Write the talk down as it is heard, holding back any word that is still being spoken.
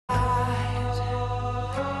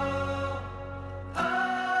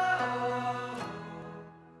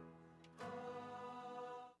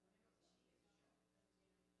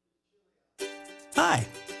Hi,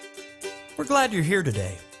 we're glad you're here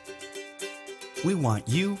today. We want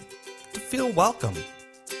you to feel welcome.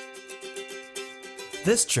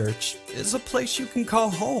 This church is a place you can call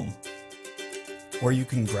home, where you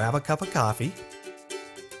can grab a cup of coffee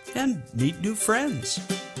and meet new friends.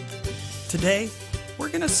 Today, we're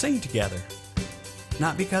going to sing together,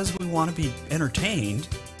 not because we want to be entertained,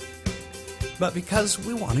 but because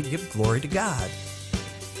we want to give glory to God.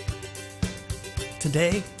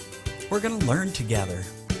 Today, we're going to learn together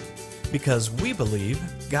because we believe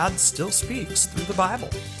God still speaks through the Bible.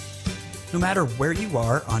 No matter where you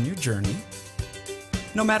are on your journey,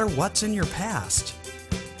 no matter what's in your past,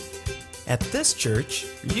 at this church,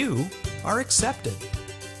 you are accepted.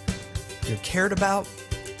 You're cared about,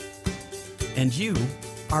 and you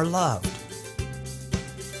are loved.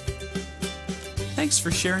 Thanks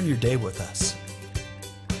for sharing your day with us.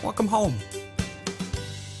 Welcome home.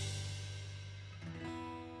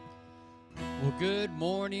 Well, good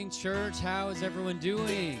morning, church. How is everyone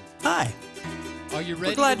doing? Hi. Are you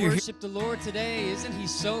ready to worship the Lord today? Isn't He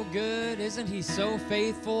so good? Isn't He so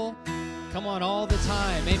faithful? Come on, all the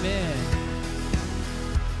time. Amen.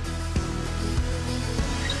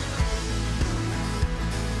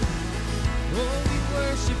 Oh, we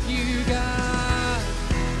worship you, God.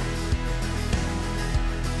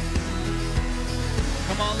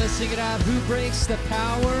 Come on, let's sing it out. Who breaks the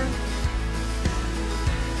power?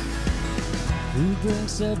 Who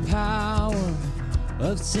breaks the power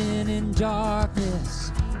of sin and darkness?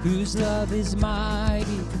 Whose love is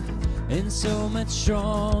mighty and so much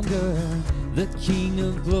stronger? The King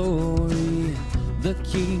of glory, the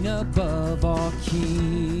King above all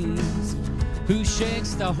kings. Who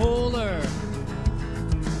shakes the whole earth?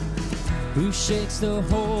 Who shakes the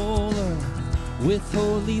whole earth with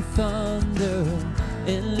holy thunder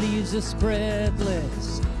and leaves us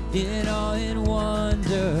breathless in awe and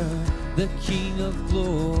wonder? The King of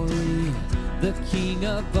glory, the King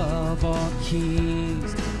above all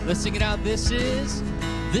kings. Let's sing it out. This is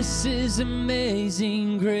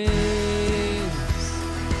amazing grace.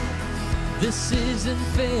 This is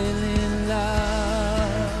unfailing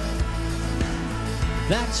love,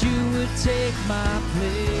 that you would take my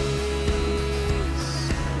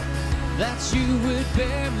place, that you would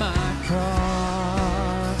bear my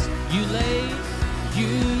cross. You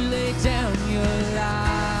lay down your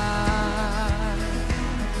life,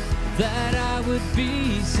 that I would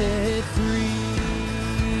be set free.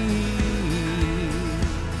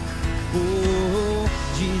 Oh,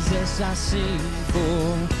 Jesus, I sing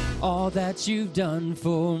for all that you've done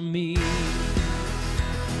for me.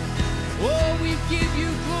 Oh, we give you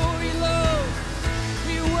glory, Lord.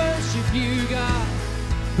 We worship you, God,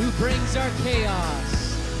 who brings our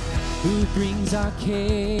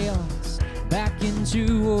chaos back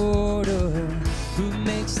into order, who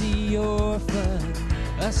makes the orphan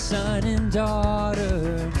a son and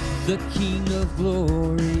daughter, the King of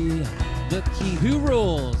glory, the King who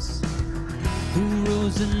rules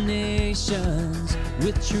the nations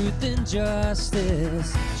with truth and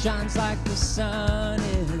justice, shines like the sun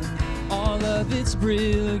in all of its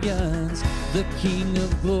brilliance, the King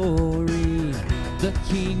of glory, the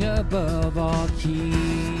King above all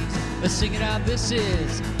kings. Let's sing it out. This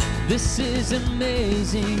is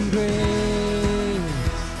amazing grace.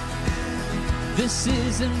 This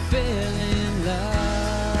is unfailing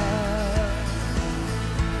love,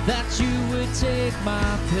 that you would take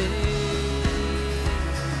my place,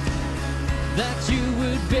 that you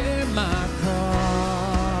would bear my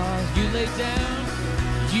cross. You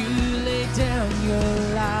lay down your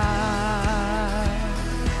life,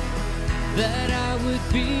 that I would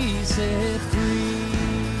be set free.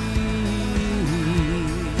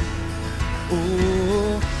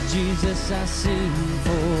 Oh, Jesus, I sing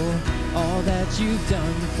for all that you've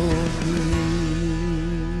done for me.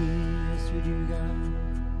 Yes, we do, God.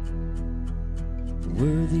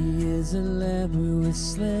 Worthy is a lamb who was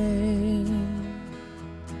slain.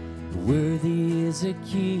 Worthy is a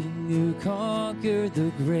king who conquered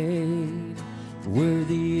the grave.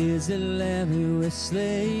 Worthy is a lamb who was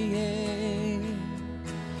slain.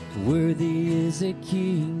 Worthy is a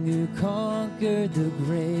king who conquered the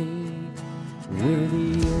grave.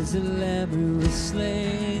 Worthy is a lamb who was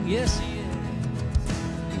slain. Yes, he is.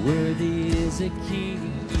 Worthy is a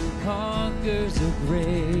king who conquers the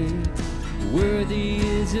grave. Worthy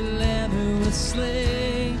is a lamb who was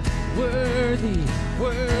slain. Worthy,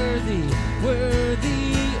 worthy,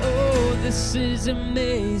 worthy. Oh, this is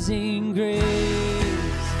amazing grace.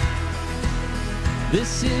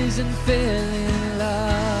 This is unfailing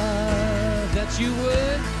love, that you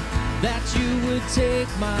would take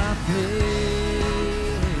my place,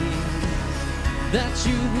 that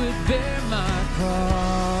you would bear my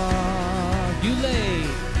cross. You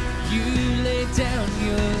laid down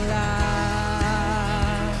your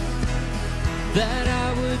life, that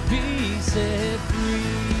I would be set free.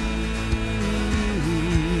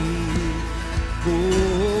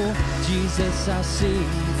 Oh, Jesus, I sing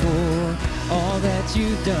for all that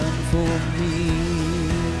you've done for me.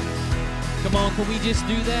 Come on, can we just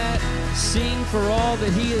do that? Sing for all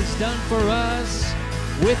that he has done for us.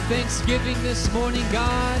 With thanksgiving this morning,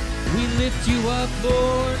 God, we lift you up,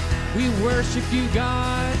 Lord. We worship you,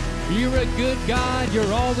 God. You're a good God.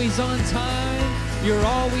 You're always on time. You're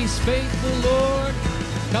always faithful, Lord.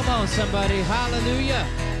 Come on, somebody. Hallelujah.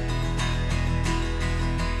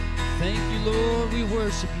 Thank you, Lord. We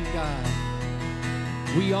worship you, God.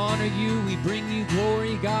 We honor you. We bring you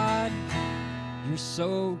glory, God. You're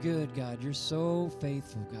so good, God. You're so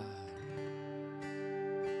faithful, God.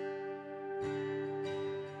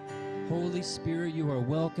 Holy Spirit, you are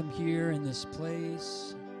welcome here in this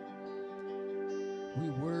place. We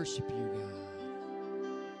worship you, God.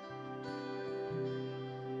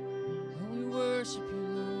 Oh, we worship you,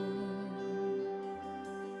 Lord.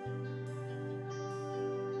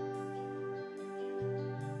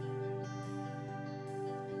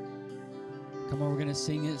 Come on, we're going to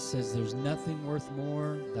sing it. It says, there's nothing worth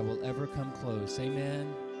more that will ever come close.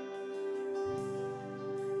 Amen.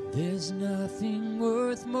 There's nothing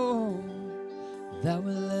worth more that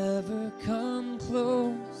will ever come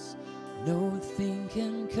close. Nothing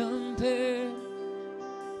can compare.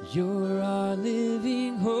 You're our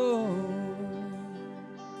living hope.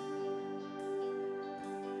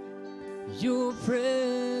 Your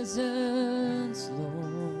presence,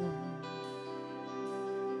 Lord.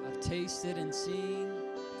 I've tasted and seen.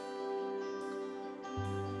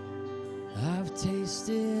 I've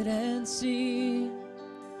tasted and seen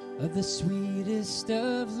of the sweetest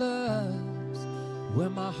of loves, where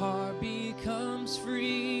my heart becomes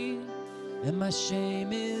free and my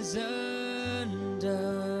shame is undone.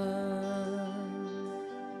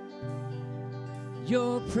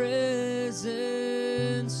 Your presence,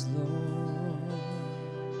 Lord.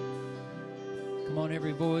 Come on,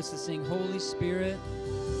 every voice to sing, Holy Spirit.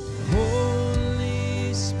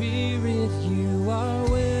 Holy Spirit, you are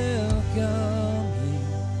welcome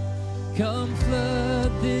here. Come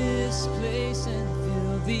flood this place and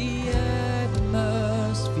fill the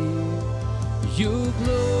atmosphere. Your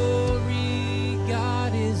glory,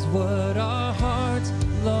 God, is what our hearts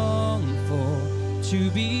long for, to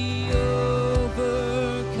be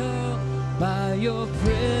overcome by your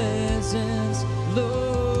presence,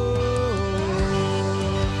 Lord.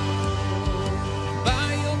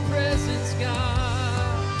 By your presence, God.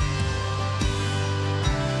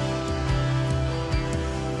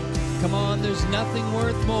 Come on, there's nothing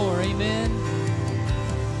worth more, amen.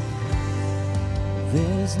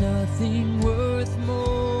 There's nothing worth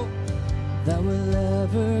more that will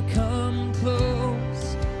ever come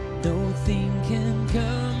close. Nothing can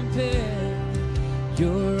compare.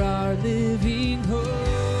 You're our living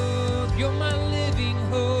hope. You're my living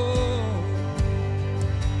hope.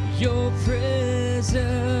 Your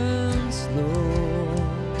presence, Lord.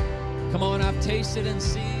 Come on, I've tasted and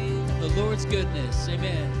seen the Lord's goodness.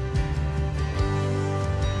 Amen.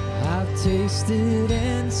 I've tasted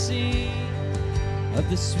and seen of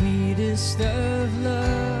the sweetest of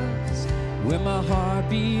loves, where my heart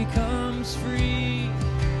becomes free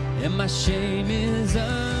and my shame is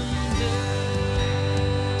undone.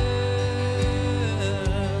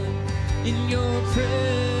 In your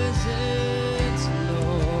presence,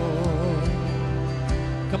 Lord.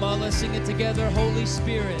 Come on, let's sing it together. Holy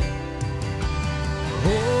Spirit.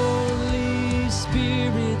 Holy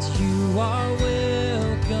Spirit, you are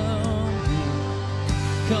welcome here.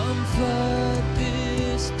 Come flood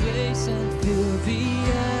this place and fill the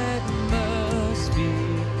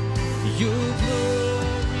atmosphere. Your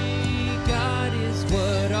glory, God, is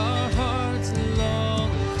what our hearts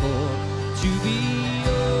long for, to be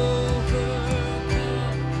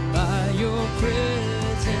overcome by your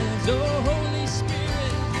presence. Oh, Holy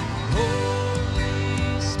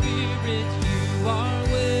Spirit, you are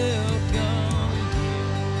welcome here.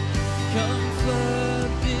 Come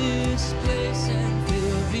flood this place and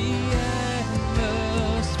fill the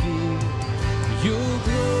atmosphere. Your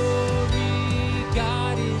glory,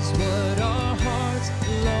 God, is what our hearts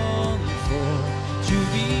long for, to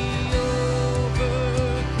be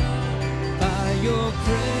overcome by your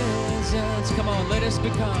presence. Come on, let us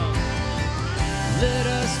become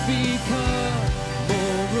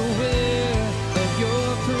more aware of your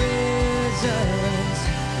presence.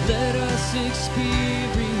 Let us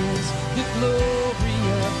experience the glory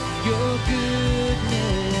of your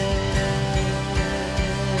goodness.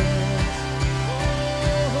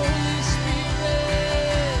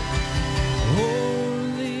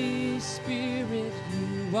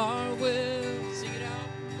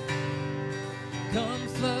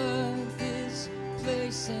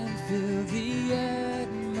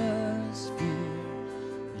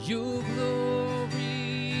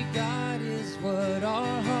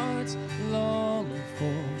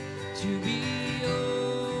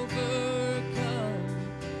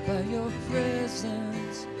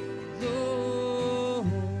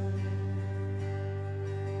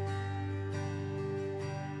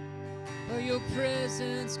 your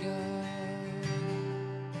presence, God.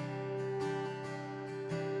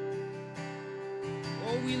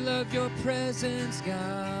 Oh, we love your presence,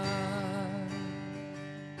 God.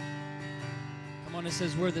 Come on, it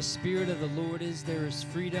says where the Spirit of the Lord is, there is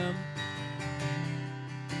freedom.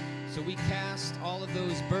 So we cast all of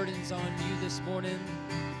those burdens on you this morning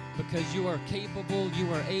because you are capable,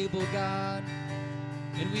 you are able, God.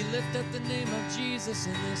 And we lift up the name of Jesus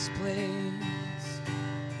in this place.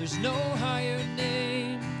 There's no higher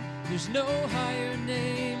name, there's no higher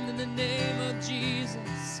name than the name of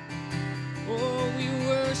Jesus. Oh, we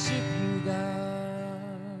worship you, God.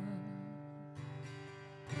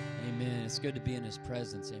 Amen. It's good to be in His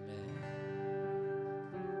presence. Amen.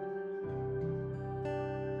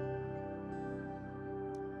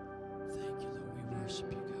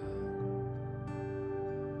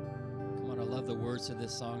 The words of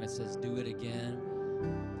this song, it says, do it again.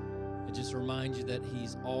 It just reminds you that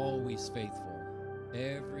He's always faithful.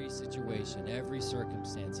 Every situation, every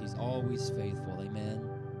circumstance, He's always faithful. Amen.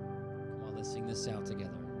 Come on, let's sing this out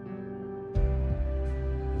together.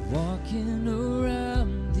 Walking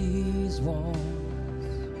around these walls,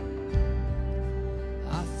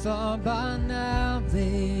 I thought by now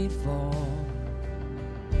they'd fall,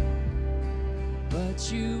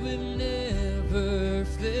 but you have never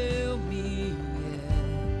failed me yet.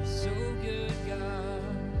 So good, God.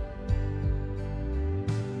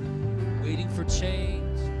 Waiting for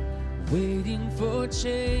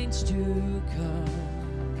change to come,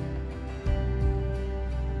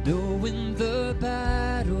 knowing the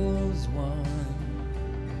battle's won,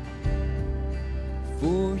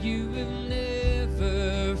 for you have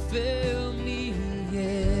never failed me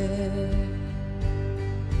yet.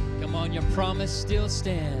 Come on, your promise still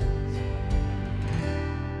stands.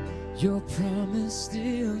 Your promise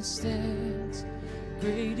still stands.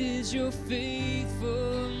 Great is your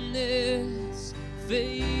faithfulness,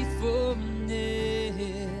 faithfulness.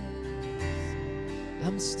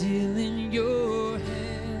 I'm still in your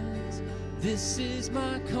hands. This is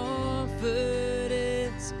my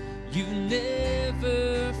confidence. You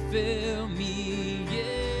never fail me yet.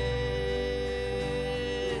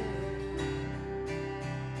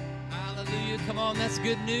 Hallelujah. Come on, that's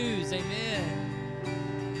good news. Amen.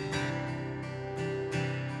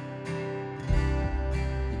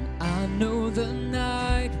 I know the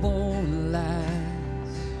night won't last.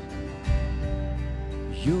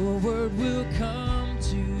 Your word will come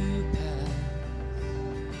to pass.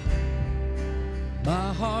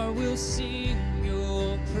 My heart will sing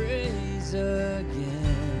your praise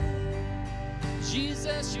again.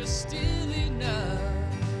 Jesus, you're still enough.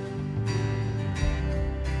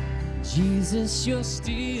 Jesus, you're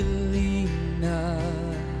still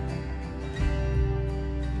enough.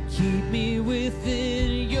 Keep me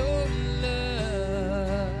within your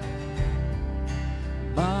love.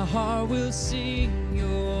 My heart will sing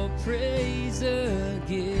your praise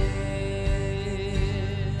again.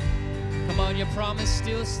 Come on, your promise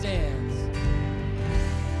still stands.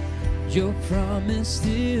 Your promise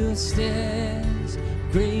still stands.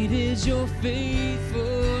 Great is your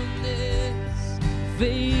faithfulness,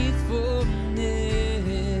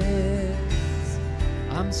 faithfulness.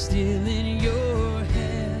 I'm still in your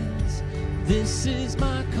hands. This is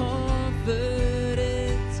my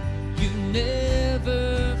confidence. You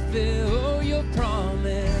never fail. Oh, your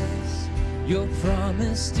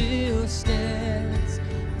promise still stands.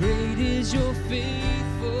 Great is your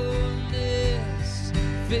faithfulness,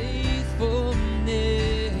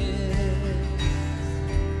 faithfulness.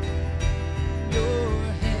 Your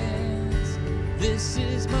hands, this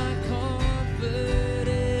is my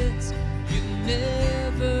confidence. You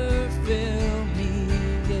never fail me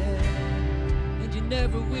yet, and you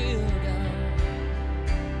never will, God.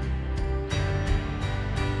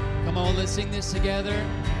 Come on, let's sing this together.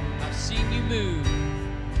 I've seen you move.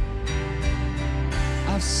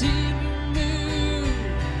 I've seen you move.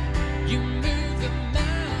 You move the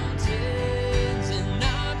mountains, and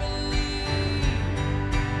I believe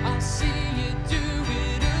I'll see you do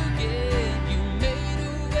it again. You made a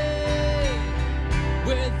way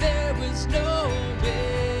where there was no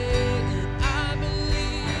way, and I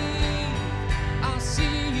believe I'll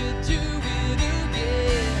see you do it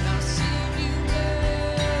again. I'll see you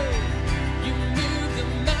move. You move the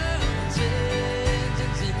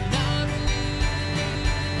mountains, and I believe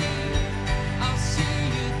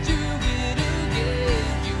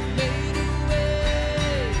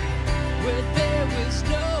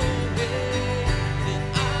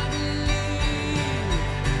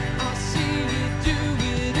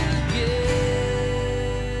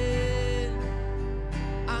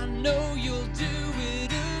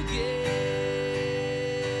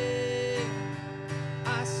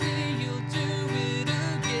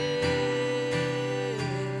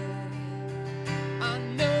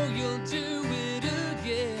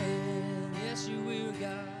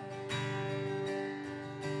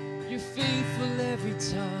You're faithful every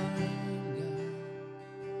time, God.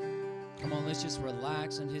 Come on, let's just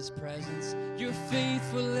relax in His presence. You're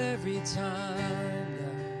faithful every time,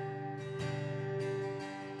 God.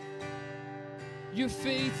 You're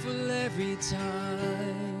faithful every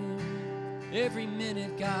time. Every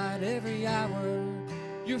minute, God, every hour.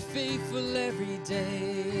 You're faithful every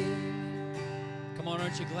day. Come on,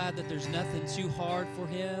 aren't you glad that there's nothing too hard for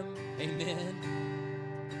Him? Amen.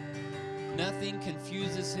 Nothing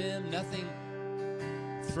confuses Him. Nothing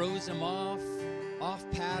throws Him off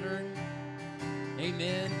pattern.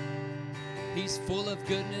 Amen. He's full of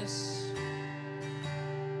goodness.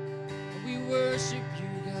 We worship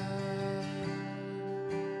You, God.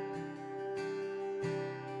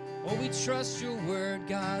 Oh, we trust Your word,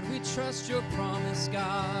 God. We trust Your promise,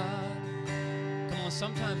 God. Come on,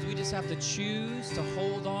 sometimes we just have to choose to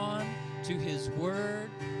hold on to His word.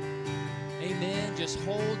 Amen. Just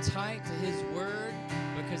hold tight to His word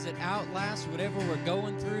because it outlasts whatever we're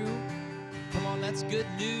going through. Come on, that's good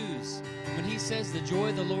news. When He says the joy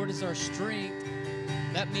of the Lord is our strength,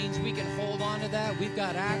 that means we can hold on to that. We've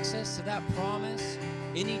got access to that promise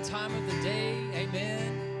any time of the day.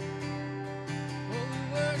 Amen. Oh, we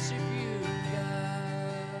worship You,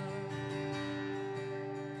 God.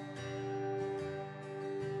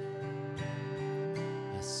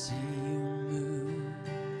 I see You move.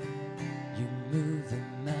 You move the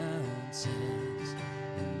mountains,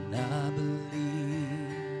 and I believe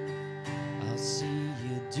I'll see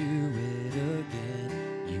You do it again.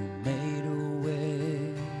 You made a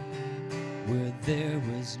way where there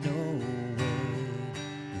was no way,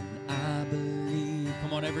 and I believe.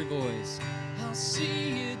 Come on, every voice. I'll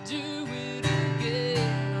see You do it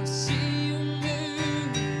again. I'll see You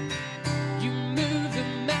move. You move the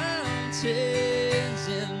mountains,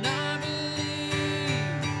 and I believe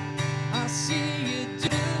I'll see You do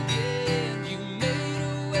it again. You made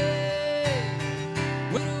a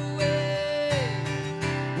way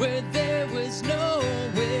where there was no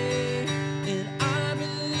way, and I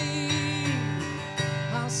believe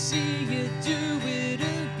I'll see You do it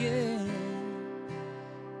again.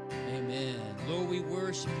 Amen. Lord, we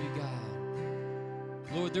worship You, God.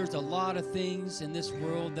 Lord, there's a lot of things in this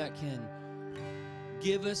world that can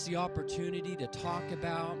give us the opportunity to talk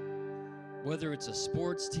about, whether it's a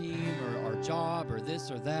sports team or our job or this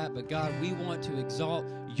or that. But God, we want to exalt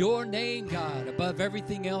Your name, God, above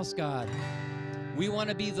everything else, God. We want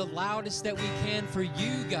to be the loudest that we can for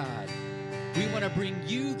You, God. We want to bring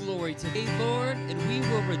You glory today, Lord, and we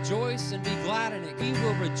will rejoice and be glad in it. We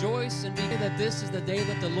will rejoice and be that this is the day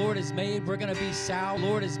that the Lord has made. We're going to be sour.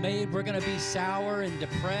 Lord has made. We're going to be sour and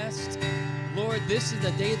depressed. Lord, this is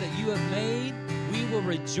the day that You have made. We will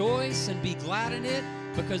rejoice and be glad in it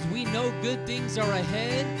because we know good things are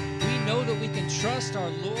ahead. We know that we can trust our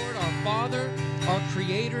Lord, our Father, our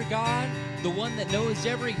Creator, God, the one that knows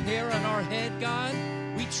every hair on our head, God.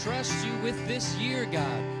 We trust You with this year,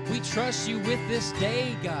 God. We trust You with this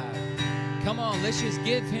day, God. Come on, let's just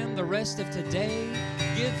give Him the rest of today.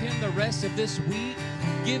 Give Him the rest of this week.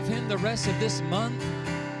 Give Him the rest of this month.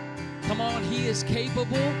 Come on, He is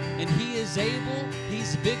capable and He is able.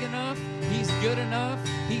 He's big enough. He's good enough.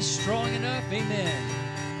 He's strong enough. Amen.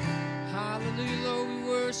 Hallelujah, Lord. We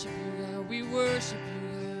worship You, God. We worship You,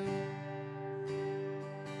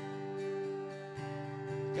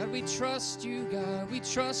 God. God, we trust You, God. We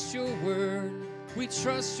trust Your word. We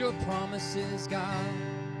trust Your promises, God.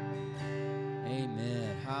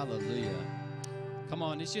 Amen. Hallelujah. Come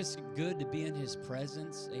on, it's just good to be in His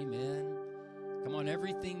presence. Amen. Come on,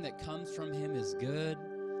 everything that comes from Him is good.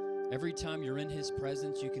 Every time you're in His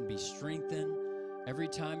presence, you can be strengthened. Every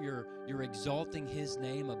time you're exalting His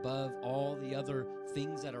name above all the other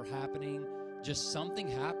things that are happening, just something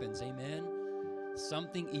happens. Amen.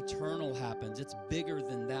 Something eternal happens. It's bigger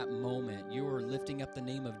than that moment. You are lifting up the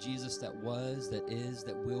name of Jesus that was, that is,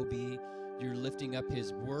 that will be. You're lifting up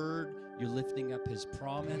His word. You're lifting up His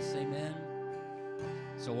promise. Amen.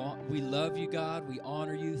 So we love You, God. We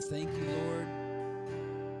honor You. Thank You, Lord.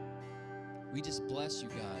 We just bless You,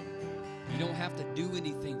 God. You don't have to do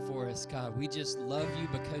anything for us, God. We just love You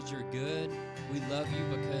because You're good. We love You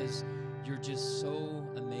because You're just so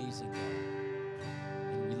amazing, God.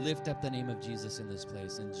 And we lift up the name of Jesus in this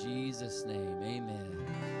place. In Jesus' name, amen.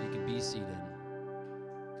 You can be seated.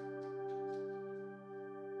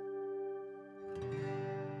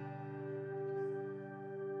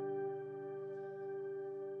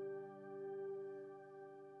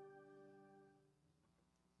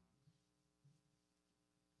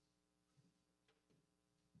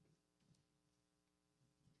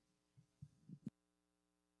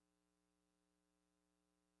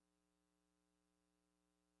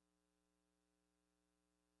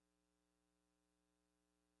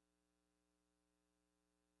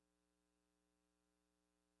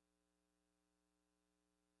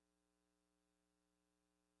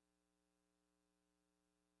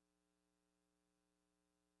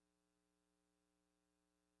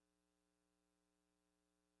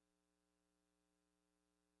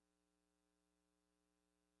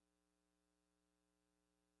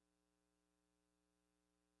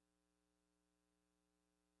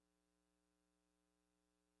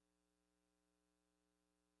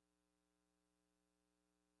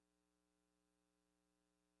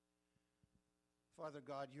 Father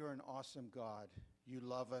God, you're an awesome God. You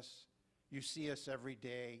love us. You see us every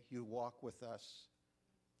day. You walk with us.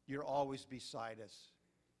 You're always beside us.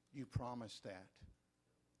 You promise that.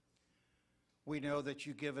 We know that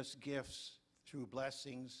you give us gifts through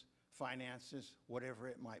blessings, finances, whatever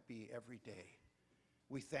it might be every day.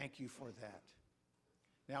 We thank you for that.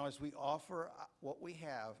 Now, as we offer what we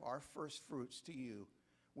have, our first fruits to you,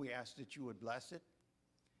 we ask that you would bless it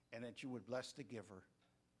and that you would bless the giver.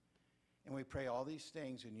 And we pray all these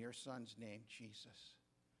things in your Son's name, Jesus,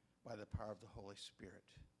 by the power of the Holy Spirit.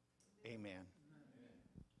 Amen.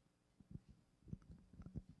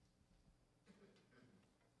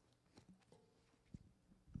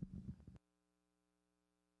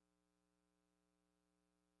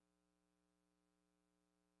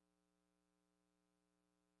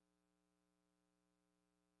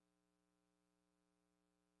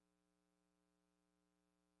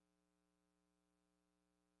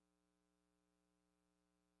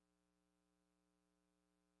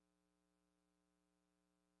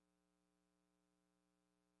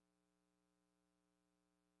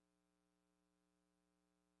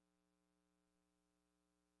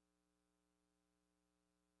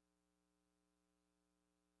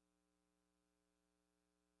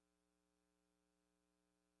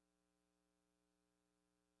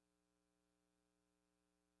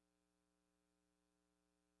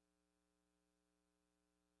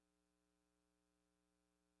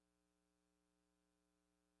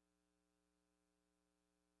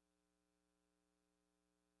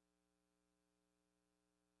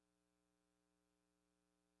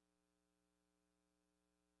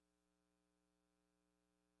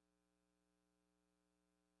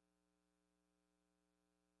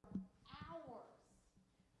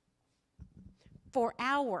 For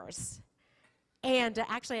hours. And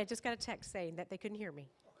actually, I just got a text saying that they couldn't hear me.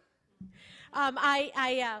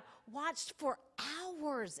 I watched for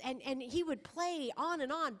hours, and he would play on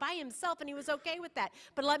and on by himself, and he was okay with that.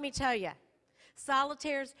 But let me tell you,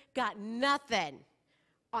 Solitaire's got nothing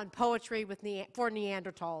on poetry for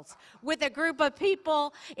Neanderthals. With a group of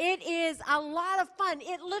people, it is a lot of fun.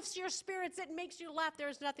 It lifts your spirits. It makes you laugh.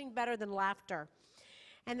 There's nothing better than laughter.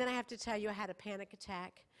 And then I have to tell you, I had a panic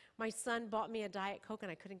attack. My son bought me a Diet Coke,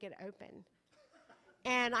 and I couldn't get it open.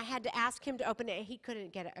 And I had to ask him to open it, and he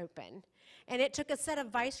couldn't get it open. And it took a set of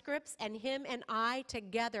vice grips and him and I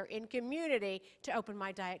together in community to open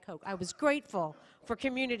my Diet Coke. I was grateful for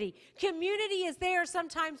community. Community is there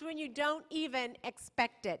sometimes when you don't even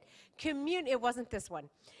expect it. It wasn't this one.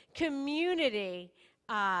 Community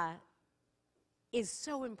is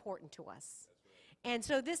so important to us. And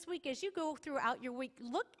so this week, as you go throughout your week,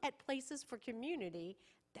 look at places for community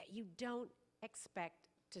that you don't expect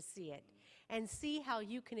to see it, and see how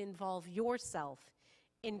you can involve yourself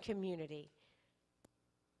in community.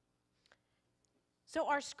 So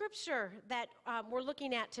our scripture that we're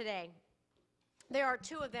looking at today, there are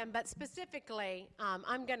two of them, but specifically,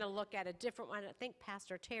 I'm going to look at a different one. I think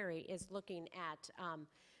Pastor Terry is looking at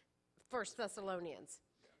 1 Thessalonians.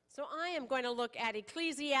 So I am going to look at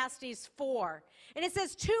Ecclesiastes 4. And it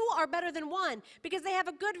says, 2 are better than 1 because they have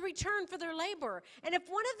a good return for their labor. And if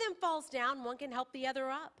one of them falls down, one can help the other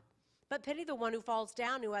up. But pity the one who falls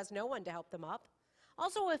down who has no one to help them up.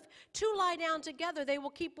 Also, if 2 lie down together, they will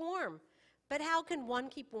keep warm. But how can one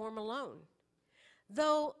keep warm alone?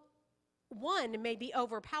 Though one may be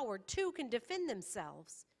overpowered, 2 can defend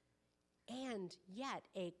themselves. And yet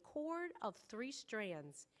a cord of 3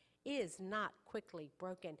 strands is not quickly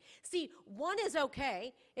broken. See, 1 is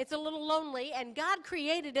okay. It's a little lonely, and God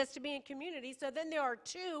created us to be in community, so then there are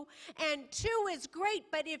 2, and 2 is great,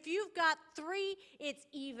 but if you've got 3, it's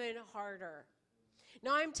even harder.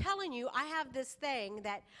 Now, I'm telling you, I have this thing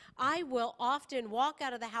that I will often walk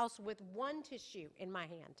out of the house with 1 tissue in my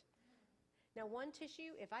hand. Now, 1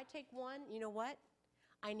 tissue, if I take 1, you know what?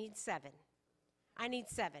 I need 7. I need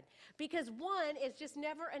 7 because 1 is just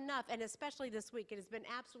never enough, and especially this week, it has been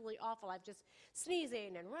absolutely awful. I've just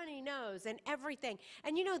sneezing and runny nose and everything.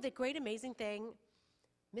 And you know the great amazing thing,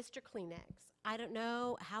 Mr. Kleenex, I don't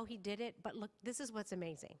know how he did it, but look, this is what's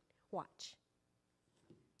amazing. Watch.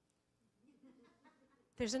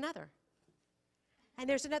 There's another. And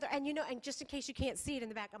there's another, and you know, and just in case you can't see it in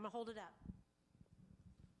the back, I'm going to hold it up.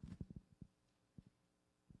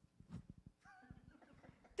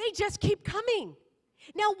 They just keep coming.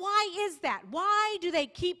 Now, why is that? Why do they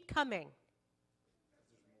keep coming?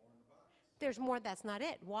 There's more. That's not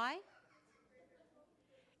it. Why?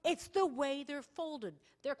 It's the way they're folded.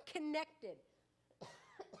 They're connected.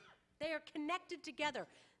 They are connected together.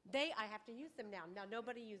 I have to use them now. Now,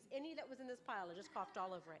 nobody used any that was in this pile. I just coughed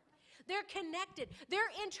all over it. They're connected. They're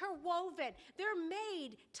interwoven. They're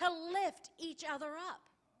made to lift each other up.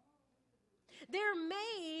 They're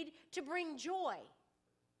made to bring joy,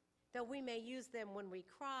 though we may use them when we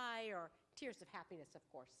cry or tears of happiness, of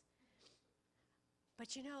course.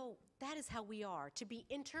 But you know, that is how we are, to be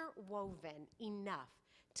interwoven enough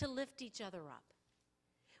to lift each other up.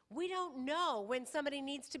 We don't know when somebody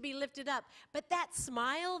needs to be lifted up, but that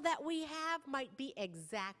smile that we have might be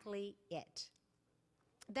exactly it.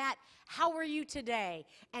 That "how are you today?"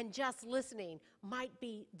 and just listening might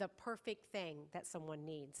be the perfect thing that someone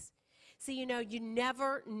needs. See, you know, you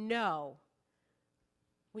never know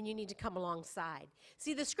when you need to come alongside.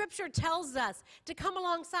 See, the scripture tells us to come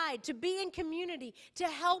alongside, to be in community, to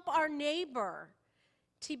help our neighbor,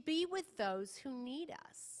 to be with those who need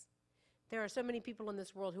us. There are so many people in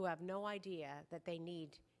this world who have no idea that they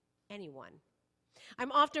need anyone.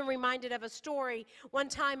 I'm often reminded of a story. One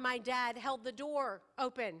time my dad held the door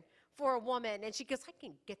open for a woman, and she goes, "I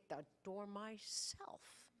can get the door myself."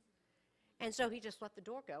 And so he just let the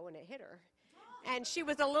door go, and it hit her. And she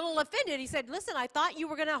was a little offended. He said, "Listen, I thought you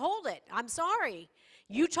were going to hold it. I'm sorry.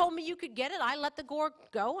 You told me you could get it. I let the door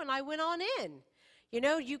go, and I went on in." You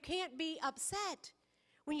know, you can't be upset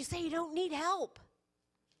when you say you don't need help.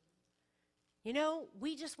 You know,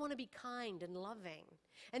 we just want to be kind and loving.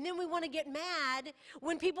 And then we want to get mad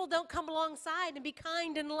when people don't come alongside and be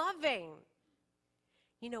kind and loving.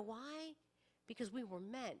 You know why? Because we were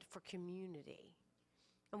meant for community,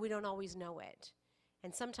 and we don't always know it.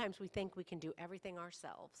 And sometimes we think we can do everything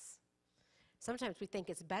ourselves. Sometimes we think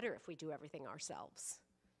it's better if we do everything ourselves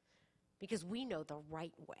because we know the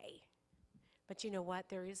right way. But you know what?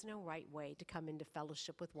 There is no right way to come into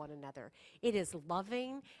fellowship with one another. It is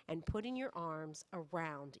loving and putting your arms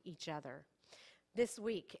around each other. This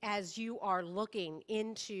week, as you are looking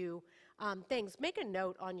into things, make a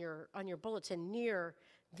note on your bulletin near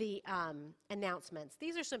the announcements.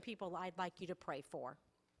 These are some people I'd like you to pray for.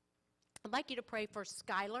 I'd like you to pray for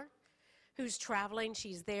Skylar, who's traveling.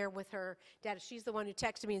 She's there with her dad. She's the one who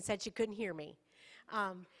texted me and said she couldn't hear me.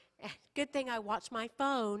 Good thing I watched my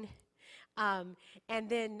phone. And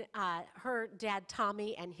then her dad,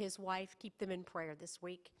 Tommy, and his wife, keep them in prayer this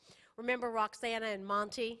week. Remember Roxana and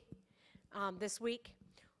Monty this week.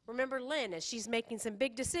 Remember Lynn, as she's making some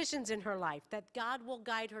big decisions in her life, that God will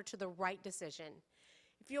guide her to the right decision.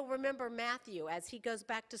 If you'll remember Matthew, as he goes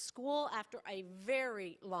back to school after a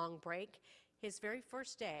very long break, his very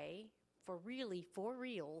first day for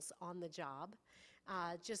reals on the job.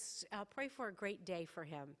 Just pray for a great day for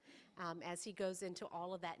him as he goes into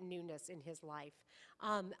all of that newness in his life.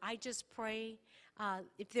 I just pray,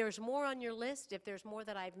 if there's more on your list, if there's more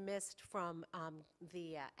that I've missed from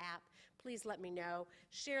the app, please let me know.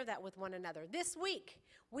 Share that with one another. This week,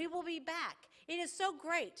 we will be back. It is so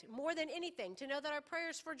great, more than anything, to know that our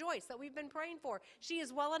prayers for Joyce that we've been praying for, she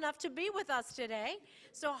is well enough to be with us today.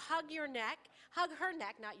 So hug her neck,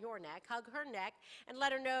 not your neck, hug her neck, and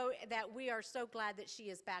let her know that we are so glad that she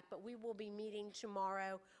is back. But we will be meeting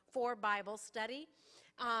tomorrow for Bible study.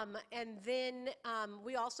 And then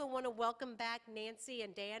we also want to welcome back Nancy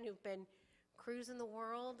and Dan, who've been cruising the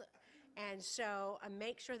world. And so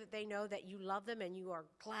make sure that they know that you love them and you are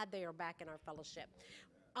glad they are back in our fellowship.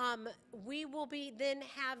 We will be then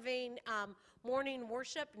having morning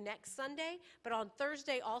worship next Sunday, but on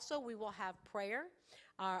Thursday also we will have prayer.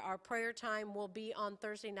 Our prayer time will be on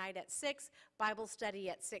Thursday night at 6, Bible study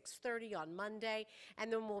at 6:30 on Monday,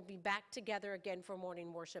 and then we'll be back together again for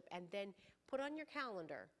morning worship. And then put on your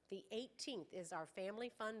calendar, the 18th is our Family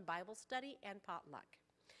Fun Bible study and potluck.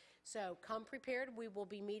 So come prepared. We will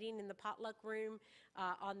be meeting in the potluck room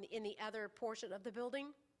in the other portion of the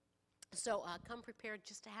building. So come prepared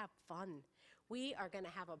just to have fun. We are going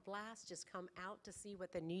to have a blast. Just come out to see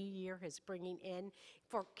what the new year is bringing in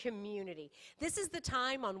for community. This is the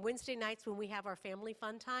time on Wednesday nights when we have our family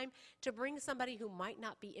fun time to bring somebody who might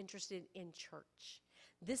not be interested in church.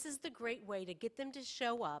 This is the great way to get them to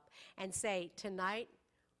show up and say, tonight,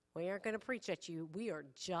 we aren't going to preach at you. We are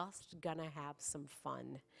just going to have some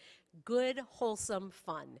fun. Good, wholesome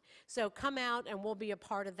fun. So come out and we'll be a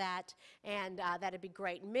part of that, and that'd be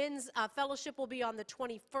great. Men's fellowship will be on the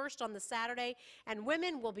 21st on the Saturday, and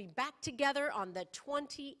women will be back together on the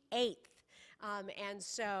 28th. And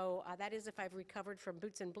so that is if I've recovered from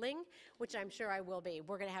Boots and Bling, which I'm sure I will be.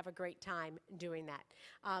 We're going to have a great time doing that.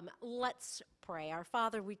 Let's pray. Our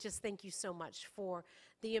Father, we just thank you so much for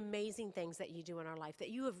the amazing things that you do in our life,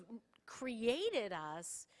 that you have created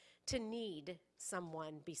us to need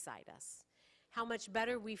someone beside us. How much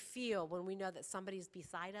better we feel when we know that somebody's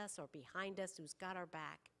beside us or behind us who's got our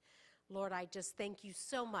back. Lord, I just thank you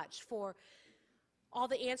so much for all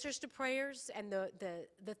the answers to prayers and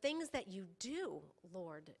the things that you do,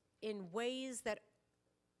 Lord, in ways that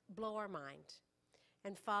blow our mind.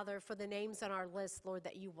 And Father, for the names on our list, Lord,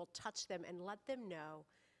 that you will touch them and let them know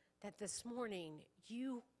that this morning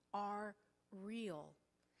you are real,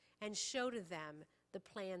 and show to them the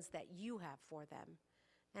plans that you have for them,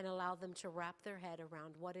 and allow them to wrap their head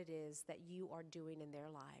around what it is that you are doing in their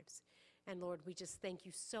lives. And Lord, we just thank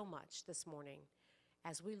you so much this morning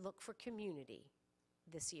as we look for community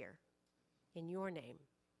this year. In your name,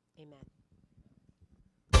 amen.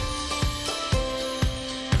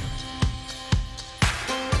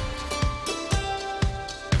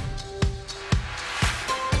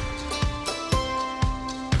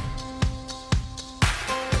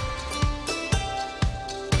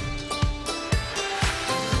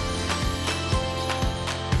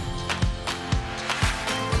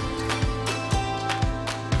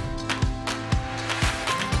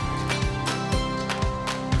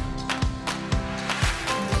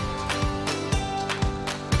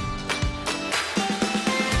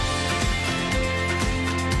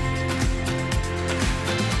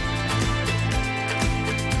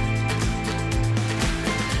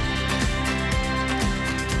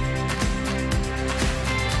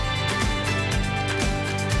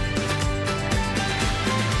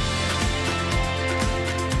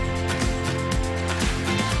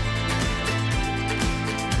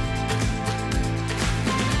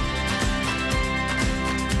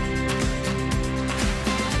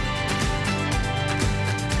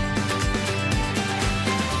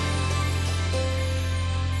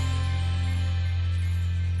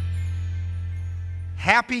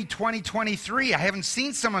 Happy 2023. I haven't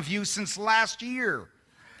seen some of you since last year.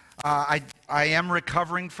 I am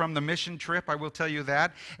recovering from the mission trip, I will tell you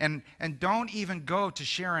that. And don't even go to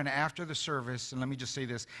Sharon after the service, and let me just say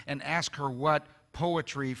this, and ask her what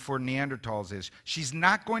poetry for Neanderthals is. She's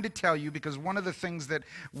not going to tell you, because one of the things that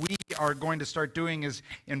we are going to start doing is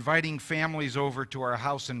inviting families over to our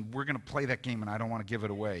house, and we're going to play that game, and I don't want to give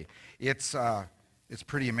it away. It's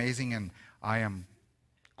pretty amazing, and I am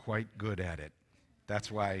quite good at it. That's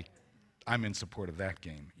why I'm in support of that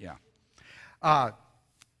game, yeah.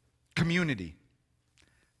 Community.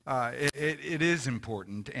 It is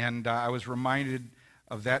important, and I was reminded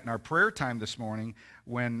of that in our prayer time this morning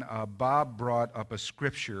when Bob brought up a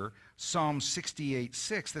scripture, Psalm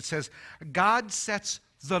 68:6, that says, God sets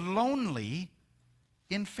the lonely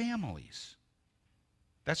in families.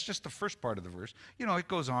 That's just the first part of the verse. You know, it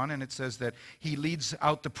goes on and it says that he leads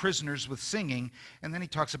out the prisoners with singing, and then he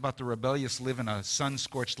talks about the rebellious live in a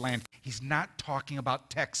sun-scorched land. He's not talking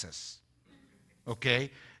about Texas,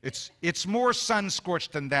 okay? It's more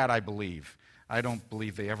sun-scorched than that, I believe. I don't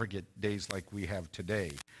believe they ever get days like we have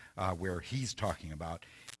today where he's talking about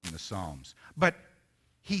in the Psalms. But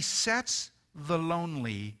he sets the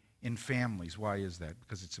lonely in families. Why is that?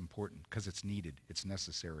 Because it's important, because it's needed, it's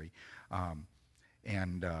necessary.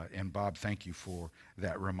 And Bob, thank you for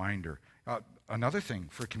that reminder. Another thing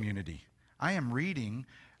for community, I am reading,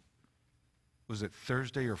 was it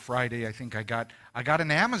Thursday or Friday, I think I got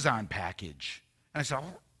an Amazon package. And I said,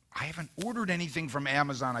 oh, I haven't ordered anything from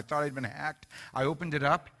Amazon. I thought I'd been hacked. I opened it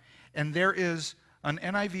up, and there is an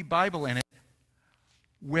NIV Bible in it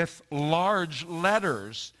with large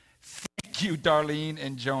letters. Thank you, Darlene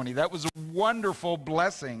and Joni. That was a wonderful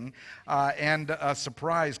blessing and a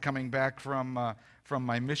surprise coming back from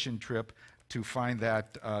my mission trip to find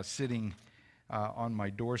that sitting on my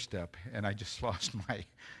doorstep. And I just lost my,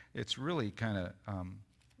 it's really kind of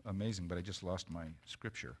amazing, but I just lost my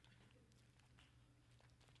scripture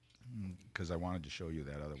because I wanted to show you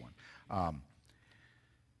that other one.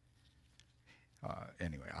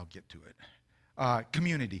 Anyway, I'll get to it.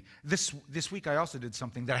 Community. This week I also did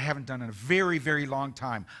something that I haven't done in a very, very long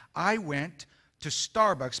time. I went to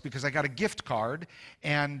Starbucks because I got a gift card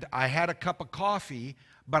and I had a cup of coffee,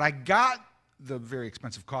 but I got the very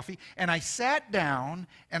expensive coffee, and I sat down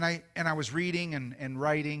and I was reading and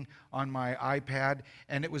writing on my iPad,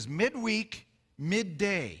 and it was midweek,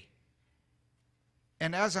 midday.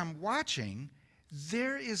 And as I'm watching,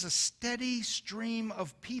 there is a steady stream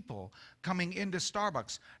of people coming into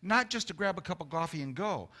Starbucks, not just to grab a cup of coffee and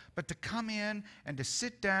go, but to come in and to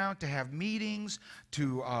sit down, to have meetings,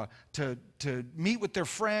 to meet with their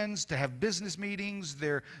friends, to have business meetings.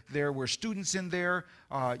 There were students in there,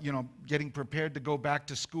 getting prepared to go back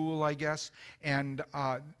to school, I guess. And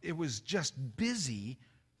it was just busy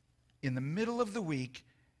in the middle of the week,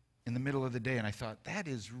 in the middle of the day. And I thought, that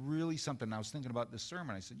is really something. I was thinking about this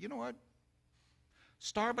sermon. I said, you know what?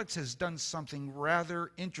 Starbucks has done something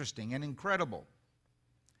rather interesting and incredible.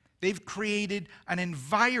 They've created an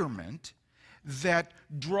environment that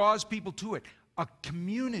draws people to it, a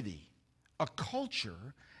community, a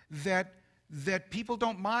culture that people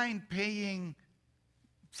don't mind paying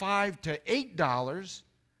 $5 to $8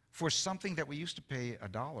 for something that we used to pay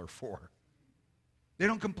 $1 for. They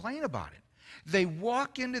don't complain about it. They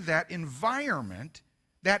walk into that environment,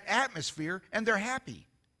 that atmosphere, and they're happy.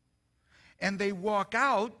 And they walk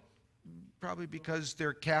out, probably because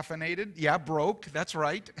they're caffeinated. Yeah, broke, that's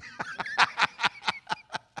right.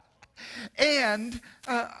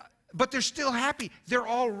 But they're still happy. They're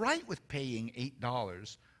all right with paying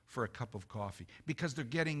 $8 for a cup of coffee because they're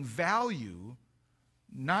getting value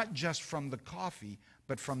not just from the coffee,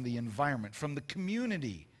 but from the environment, from the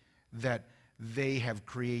community that they have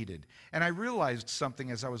created. And I realized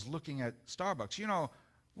something as I was looking at Starbucks. You know,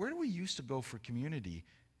 where do we used to go for community?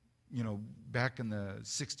 You know, back in the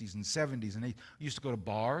 60s and 70s and 80s, we used to go to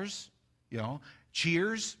bars, you know,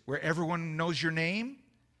 Cheers, where everyone knows your name.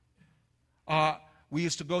 We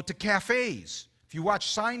used to go to cafes. If you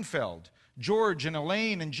watch Seinfeld, George and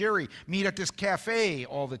Elaine and Jerry meet at this cafe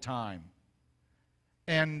all the time.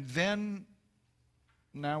 And then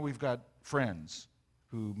now we've got friends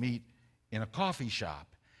who meet in a coffee shop.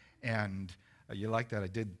 And you like that? I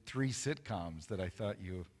did 3 sitcoms that I thought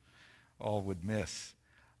you all would miss.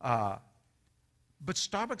 But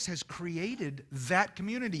Starbucks has created that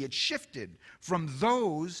community. It shifted from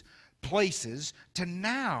those places to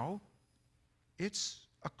now it's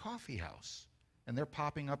a coffee house. And they're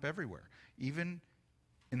popping up everywhere. Even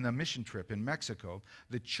in the mission trip in Mexico,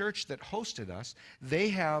 the church that hosted us, they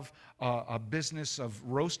have a business of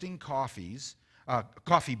roasting coffee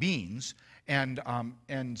beans,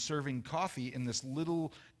 and serving coffee in this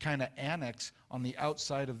little kind of annex on the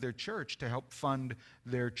outside of their church to help fund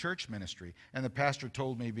their church ministry. And the pastor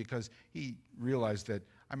told me, because he realized that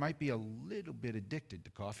I might be a little bit addicted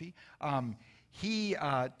to coffee, he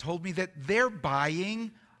told me that they're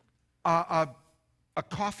buying a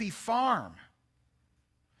coffee farm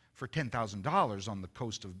for $10,000 on the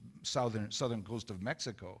coast of southern coast of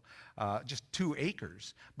Mexico, just 2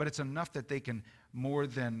 acres. But it's enough that they can more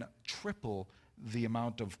than triple the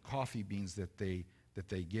amount of coffee beans that they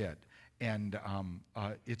get, and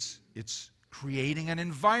it's creating an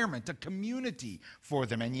environment, a community for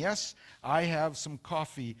them. And yes, I have some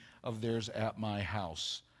coffee of theirs at my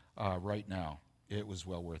house right now. It was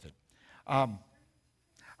well worth it.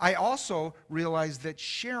 I also realized that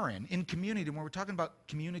Sharon, in community, when we're talking about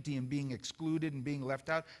community and being excluded and being left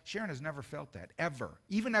out, Sharon has never felt that, ever,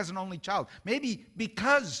 even as an only child. Maybe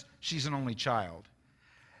because she's an only child.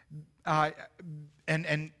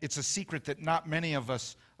 And it's a secret that not many of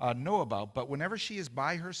us know about, but whenever she is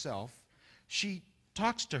by herself, she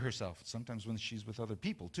talks to herself, sometimes when she's with other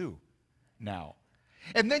people too, now.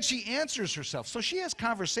 And then she answers herself. So she has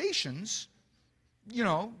conversations, you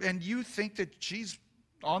know, and you think that she's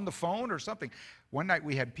on the phone or something. One night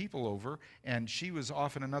we had people over, and she was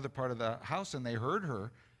off in another part of the house, and they heard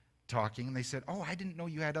her talking, and they said, "Oh, I didn't know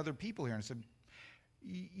you had other people here." And I said,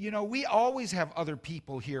 "You know, we always have other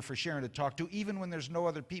people here for Sharon to talk to, even when there's no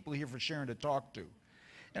other people here for Sharon to talk to."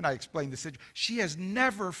 And I explained the situation. She has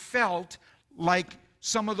never felt like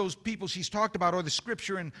some of those people she's talked about, or the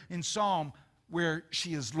scripture in Psalm, where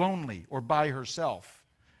she is lonely or by herself.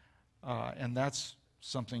 And that's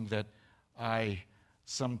something that I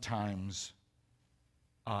sometimes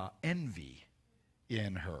envy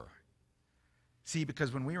in her. See,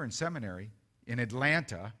 because when we were in seminary in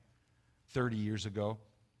Atlanta 30 years ago,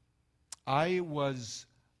 I was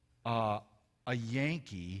a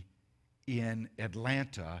Yankee in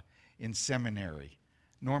Atlanta in seminary.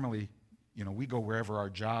 Normally, you know, we go wherever our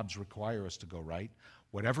jobs require us to go, right?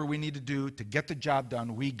 Whatever we need to do to get the job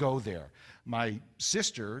done, we go there. My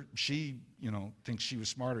sister, she, you know, thinks she was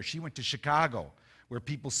smarter. She went to Chicago, where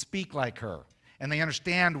people speak like her, and they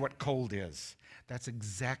understand what cold is. That's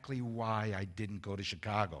exactly why I didn't go to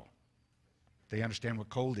Chicago. They understand what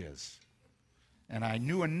cold is. And I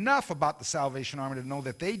knew enough about the Salvation Army to know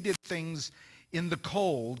that they did things in the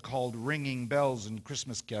cold called ringing bells and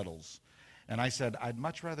Christmas kettles. And I said, I'd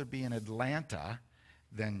much rather be in Atlanta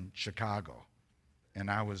than Chicago. And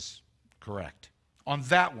I was correct on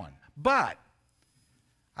that one. But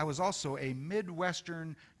I was also a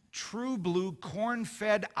Midwestern, true blue,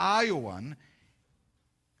 corn-fed Iowan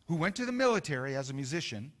who went to the military as a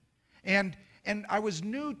musician. And I was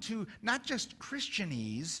new to not just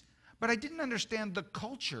Christianese, but I didn't understand the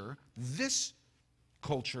culture, this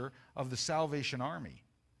culture of the Salvation Army.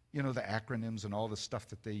 You know, the acronyms and all the stuff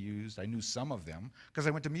that they used. I knew some of them because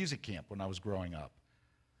I went to music camp when I was growing up.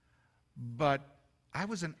 But I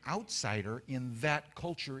was an outsider in that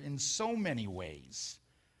culture in so many ways.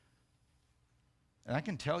 And I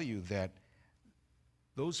can tell you that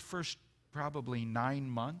those first probably 9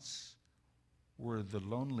 months were the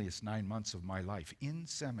loneliest 9 months of my life in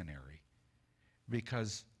seminary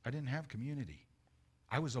because I didn't have community.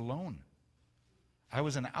 I was alone. I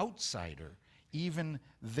was an outsider, even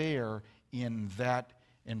there in that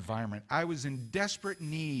environment. I was in desperate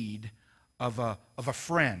need of a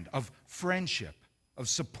friend, of friendship, of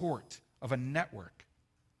support, of a network,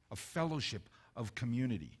 of fellowship, of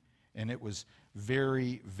community. And it was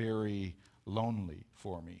very, very lonely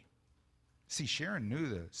for me. See, Sharon knew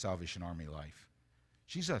the Salvation Army life.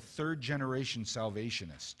 She's a third-generation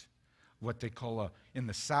salvationist, what they call in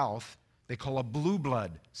the South, they call a blue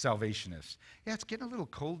blood salvationist. Yeah, it's getting a little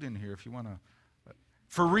cold in here if you want to,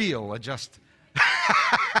 for real, adjust.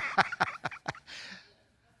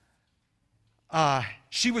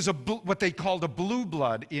 She was what they called a blue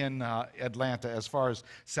blood in Atlanta as far as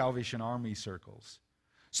Salvation Army circles.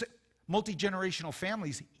 So, multi-generational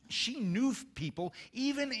families, she knew people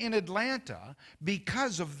even in Atlanta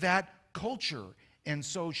because of that culture. And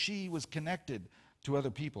so she was connected to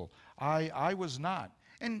other people. I was not.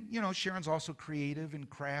 And, you know, Sharon's also creative and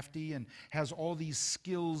crafty and has all these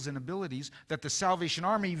skills and abilities that the Salvation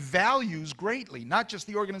Army values greatly. Not just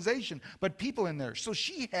the organization, but people in there. So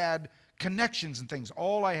she had connections and things.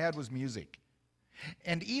 All I had was music.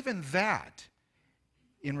 And even that,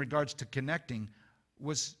 in regards to connecting,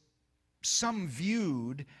 was some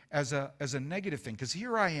viewed as a negative thing. Because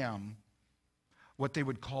here I am, what they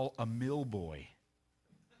would call a mill boy.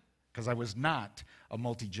 Because I was not a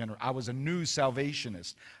multi-generation. I was a new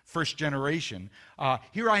salvationist, first generation.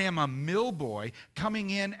 Here I am, a mill boy,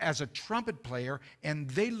 coming in as a trumpet player, and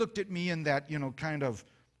they looked at me in that, you know, kind of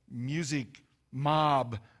music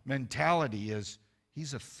mob mentality as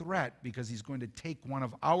he's a threat because he's going to take one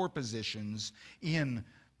of our positions in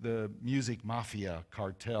the music mafia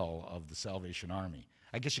cartel of the Salvation Army.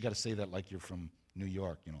 I guess you got to say that like you're from New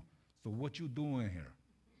York, you know. So what you doing here?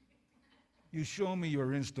 You show me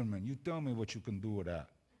your instrument. You tell me what you can do with that.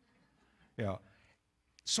 Yeah.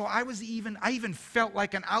 So I even felt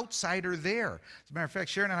like an outsider there. As a matter of fact,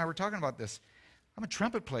 Sharon and I were talking about this. I'm a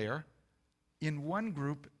trumpet player. In one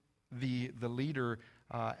group, the leader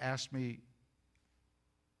asked me,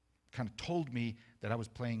 kind of told me that I was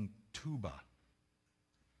playing tuba.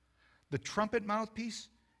 The trumpet mouthpiece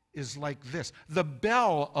is like this. The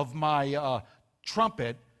bell of my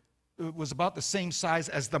trumpet was about the same size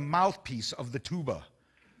as the mouthpiece of the tuba.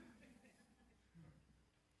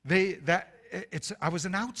 I was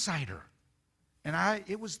an outsider. And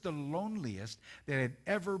it was the loneliest that it had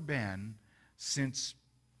ever been since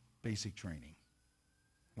basic training,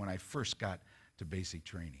 when I first got to basic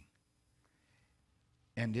training.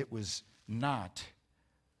 And it was not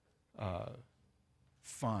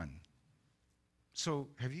fun. So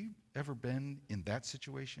have you ever been in that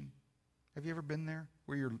situation? Have you ever been there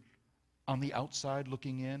where you're on the outside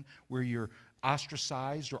looking in, where you're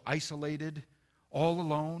ostracized or isolated, all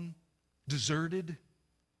alone, deserted,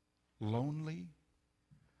 lonely?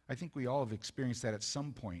 I think we all have experienced that at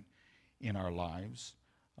some point in our lives.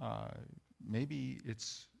 Maybe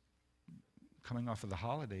it's coming off of the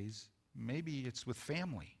holidays. Maybe it's with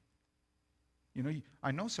family. You know,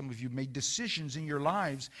 I know some of you made decisions in your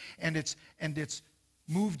lives, and it's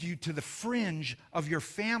moved you to the fringe of your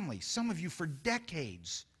family. Some of you for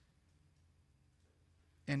decades.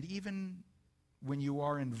 And even when you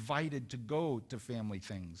are invited to go to family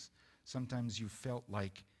things, sometimes you felt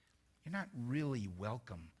like you're not really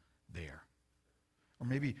welcome there. Or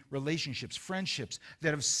maybe relationships, friendships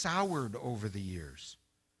that have soured over the years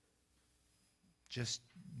just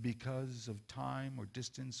because of time or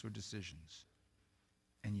distance or decisions.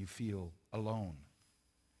 And you feel alone,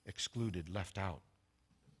 excluded, left out.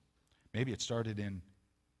 Maybe it started in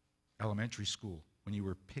elementary school when you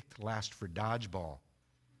were picked last for dodgeball.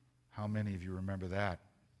 How many of you remember that?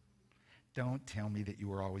 Don't tell me that you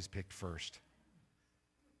were always picked first.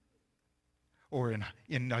 Or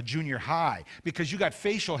in junior high, because you got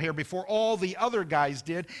facial hair before all the other guys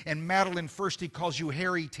did, and Madeline Firsty calls you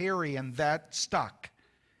Harry Terry, and that stuck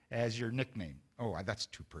as your nickname. Oh, that's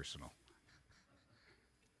too personal.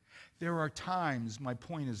 There are times, my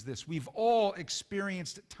point is this, we've all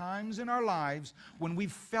experienced times in our lives when we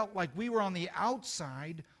felt like we were on the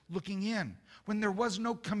outside looking in, when there was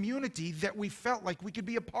no community that we felt like we could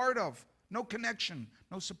be a part of, no connection,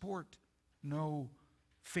 no support, no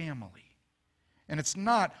family. And it's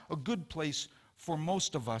not a good place for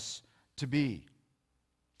most of us to be.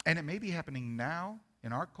 And it may be happening now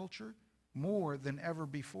in our culture more than ever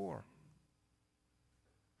before.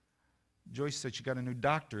 Joyce said she got a new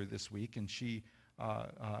doctor this week, and she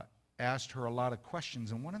asked her a lot of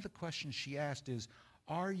questions, and one of the questions she asked is,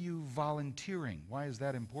 are you volunteering? Why is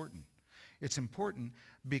that important? It's important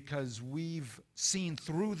because we've seen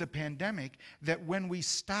through the pandemic that when we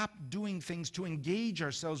stop doing things to engage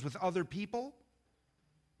ourselves with other people,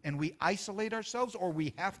 and we isolate ourselves, or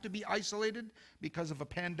we have to be isolated because of a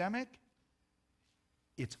pandemic,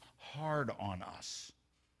 it's hard on us.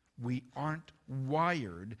 We aren't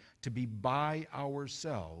wired to be by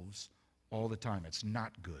ourselves all the time. It's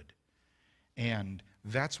not good. And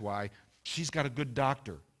that's why she's got a good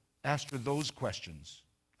doctor. Asked her those questions.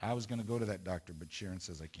 I was going to go to that doctor, but Sharon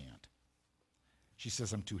says I can't. She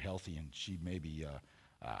says I'm too healthy, and she maybe,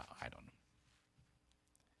 I don't know.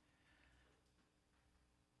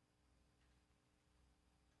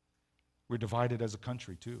 We're divided as a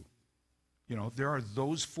country, too. You know, there are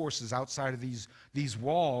those forces outside of these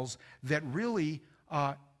walls that really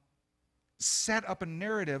set up a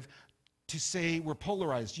narrative to say we're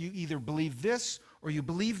polarized. You either believe this or you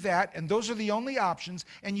believe that, and those are the only options,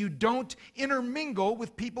 and you don't intermingle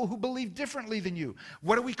with people who believe differently than you.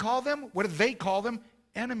 What do we call them? What do they call them?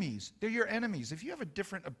 Enemies. They're your enemies. If you have a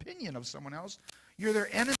different opinion of someone else, you're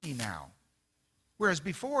their enemy now. Whereas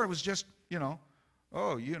before it was just,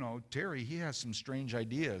 oh, Terry, he has some strange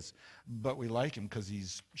ideas, but we like him because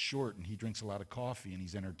he's short and he drinks a lot of coffee and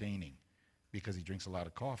he's entertaining because he drinks a lot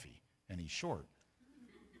of coffee and he's short.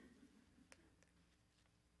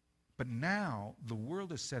 But now the world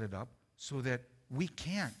has set it up so that we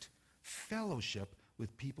can't fellowship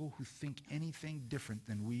with people who think anything different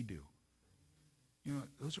than we do.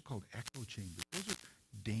 Those are called echo chambers. Those are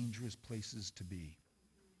dangerous places to be.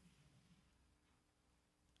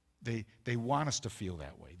 They want us to feel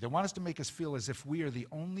that way. They want us to make us feel as if we are the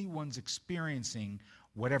only ones experiencing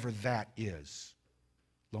whatever that is.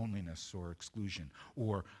 Loneliness or exclusion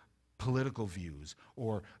or political views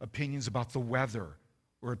or opinions about the weather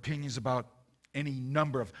or opinions about any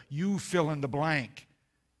number of, you fill in the blank.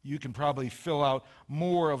 You can probably fill out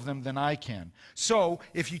more of them than I can. So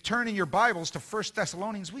if you turn in your Bibles to 1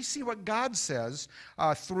 Thessalonians, we see what God says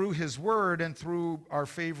through his word and through our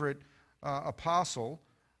favorite apostle,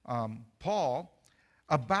 Paul,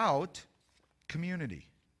 about community.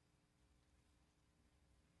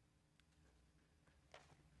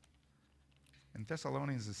 And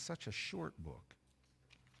Thessalonians is such a short book.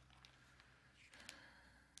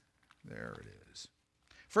 There it is.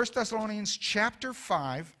 1 Thessalonians chapter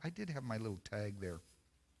 5. I did have my little tag there.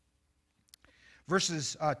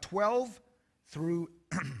 Verses 12 through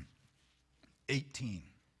 18.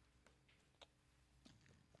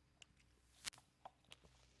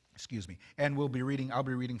 Excuse me. And I'll be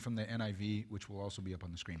reading from the NIV, which will also be up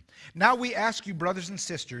on the screen. Now we ask you, brothers and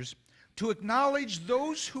sisters, to acknowledge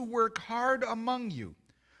those who work hard among you,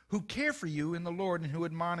 who care for you in the Lord and who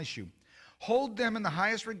admonish you. Hold them in the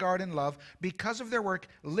highest regard and love. Because of their work,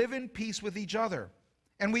 live in peace with each other.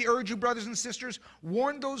 And we urge you, brothers and sisters,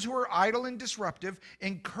 warn those who are idle and disruptive,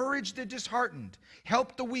 encourage the disheartened,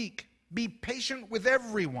 help the weak, be patient with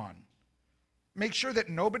everyone. Make sure that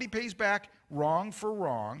nobody pays back wrong for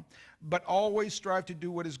wrong, but always strive to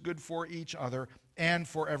do what is good for each other and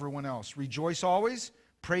for everyone else. Rejoice always,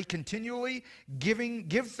 pray continually, give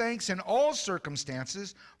thanks in all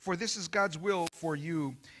circumstances, for this is God's will for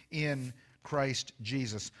you in Christ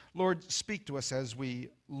Jesus. Lord, speak to us as we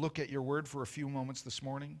look at your word for a few moments this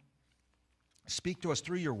morning. Speak to us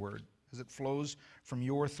through your word as it flows from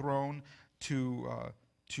your throne to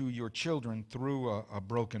your children through a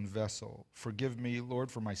broken vessel. Forgive me, Lord,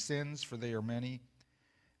 for my sins, for they are many.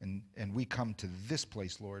 And we come to this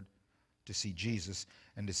place, Lord, to see Jesus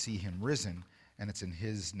and to see him risen. And it's in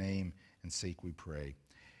his name and sake we pray.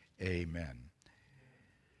 Amen.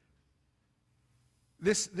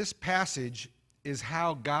 This passage is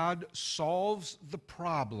how God solves the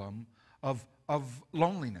problem of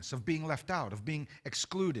loneliness, of being left out, of being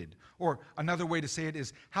excluded. Or another way to say it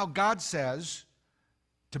is how God says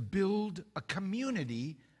to build a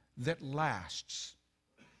community that lasts.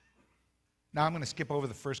 Now I'm going to skip over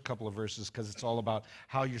the first couple of verses because it's all about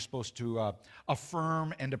how you're supposed to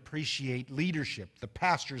affirm and appreciate leadership, the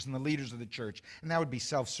pastors and the leaders of the church. And that would be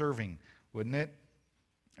self-serving, wouldn't it?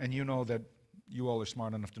 And you know that you all are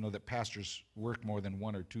smart enough to know that pastors work more than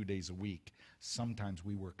 1 or 2 days a week. Sometimes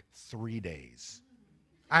we work 3 days.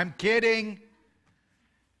 I'm kidding.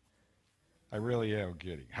 I really am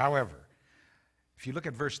kidding. However, if you look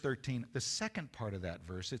at verse 13, the second part of that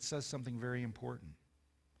verse, it says something very important.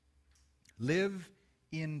 Live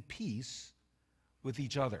in peace with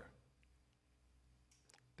each other.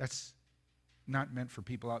 That's not meant for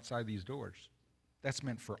people outside these doors. That's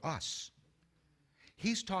meant for us.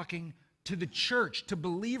 He's talking to the church, to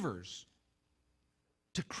believers.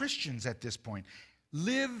 to Christians at this point.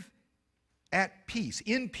 Live at peace,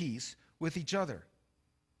 in peace with each other.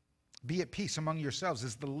 Be at peace among yourselves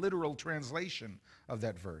is the literal translation of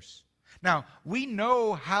that verse. Now, we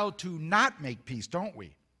know how to not make peace, don't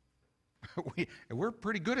we? We're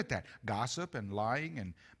pretty good at that. Gossip and lying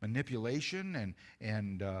and manipulation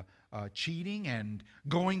and cheating and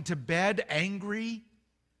going to bed angry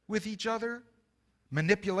with each other,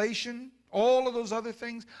 manipulation, all of those other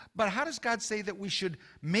things. But how does God say that we should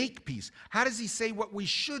make peace? How does he say what we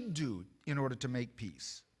should do in order to make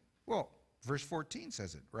peace? Well, verse 14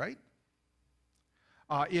 says it, right?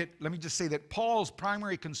 Let me just say that Paul's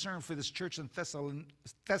primary concern for this church in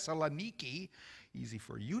Thessaloniki, easy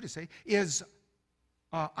for you to say, is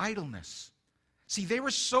idleness. See, they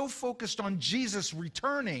were so focused on Jesus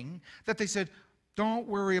returning that they said, don't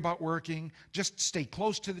worry about working. Just stay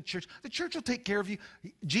close to the church. The church will take care of you.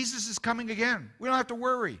 Jesus is coming again. We don't have to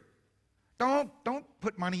worry. Don't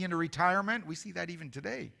put money into retirement. We see that even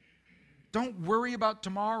today. Don't worry about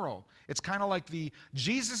tomorrow. It's kind of like the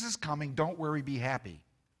Jesus is coming, don't worry, be happy.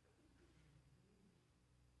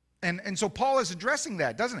 And so Paul is addressing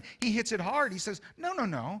that, doesn't he? He hits it hard. He says,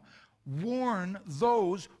 no. Warn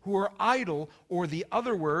those who are idle, or the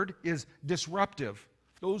other word is disruptive.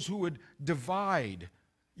 Those who would divide.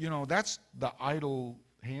 You know, that's the idle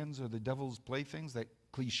hands are the devil's playthings, that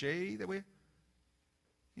cliche that we.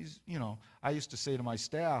 I used to say to my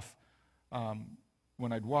staff,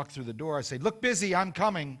 when I'd walk through the door, I'd say, look busy, I'm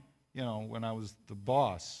coming, when I was the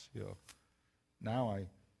boss. Now I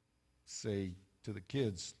say to the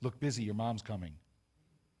kids, look busy, your mom's coming.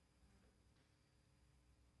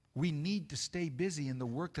 We need to stay busy in the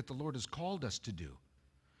work that the Lord has called us to do.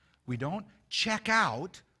 We don't check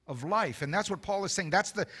out of life, and that's what Paul is saying.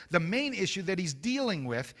 That's the main issue that he's dealing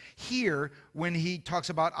with here when he talks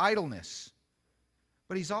about idleness.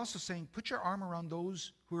 But he's also saying, put your arm around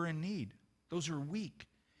those who are in need, those who are weak.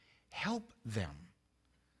 Help them.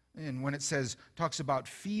 And when it talks about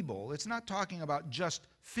feeble, it's not talking about just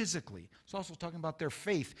physically. It's also talking about their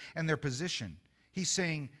faith and their position. He's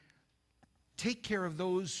saying, take care of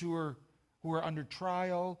those who are under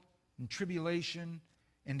trial and tribulation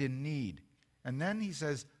and in need. And then he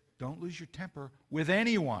says, don't lose your temper with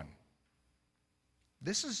anyone.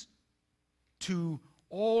 This is to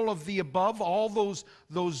all of the above, all those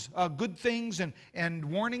good things and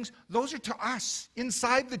warnings. Those are to us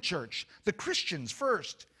inside the church, the Christians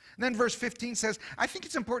first. And then verse 15 says, I think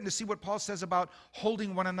it's important to see what Paul says about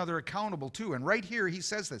holding one another accountable too. And right here he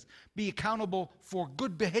says this, be accountable for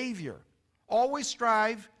good behavior. Always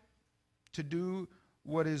strive to do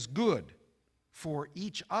what is good for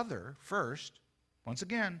each other first, once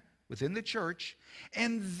again, within the church,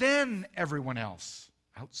 and then everyone else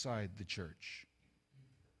outside the church.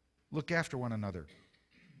 Look after one another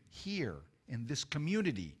here in this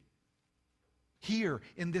community, here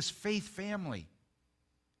in this faith family.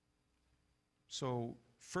 So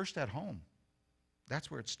first at home, that's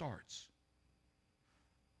where it starts.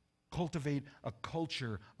 Cultivate a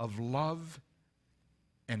culture of love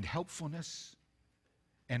and helpfulness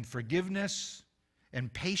and forgiveness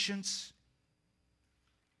and patience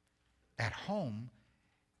at home,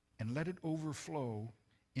 and let it overflow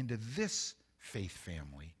into this faith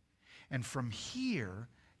family. And from here,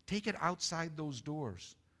 take it outside those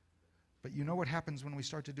doors. But you know what happens when we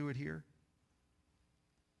start to do it here?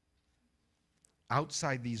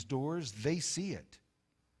 Outside these doors, they see it.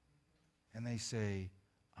 And they say,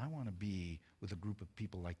 I want to be with a group of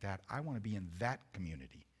people like that. I want to be in that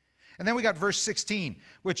community. And then we got verse 16,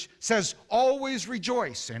 which says, always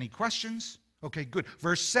rejoice. Any questions? Okay, good.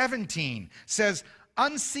 Verse 17 says,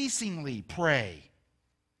 unceasingly pray.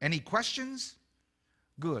 Any questions?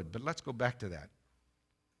 Good, but let's go back to that.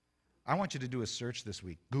 I want you to do a search this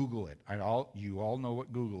week. Google it. You all know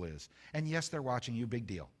what Google is. And yes, they're watching you, big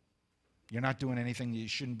deal. You're not doing anything you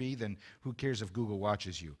shouldn't be, then who cares if Google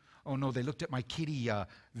watches you? Oh no, they looked at my kitty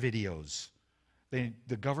videos.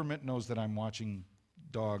 The government knows that I'm watching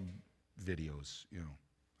dog videos.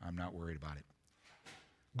 I'm not worried about it.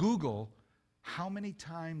 Google how many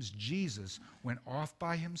times Jesus went off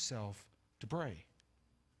by himself to pray,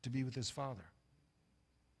 to be with his Father.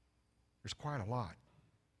 There's quite a lot,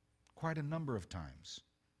 quite a number of times.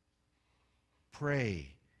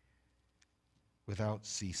 Pray without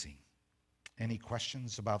ceasing. Any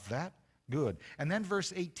questions about that? Good. And then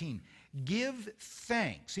verse 18, give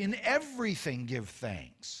thanks. In everything give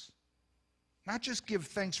thanks. Not just give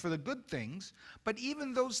thanks for the good things, but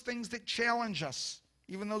even those things that challenge us,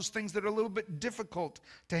 even those things that are a little bit difficult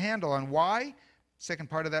to handle. And why?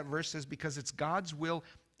 Second part of that verse says, because it's God's will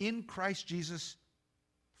in Christ Jesus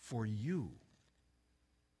for you.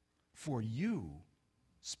 For you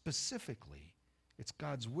specifically, it's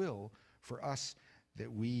God's will for us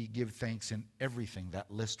that we give thanks in everything, that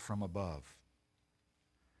list from above.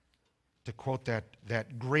 To quote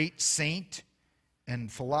that great saint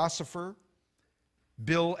and philosopher,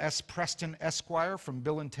 Bill S. Preston, Esquire, from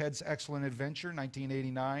Bill and Ted's Excellent Adventure,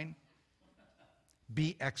 1989,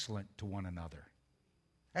 be excellent to one another.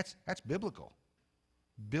 That's biblical.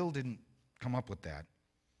 Bill didn't come up with that.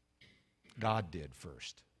 God did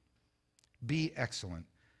first. Be excellent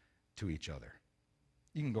to each other.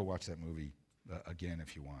 You can go watch that movie again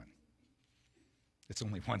if you want. It's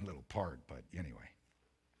only one little part, but anyway.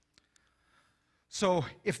 So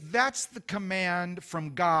if that's the command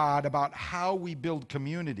from God about how we build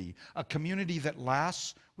community, a community that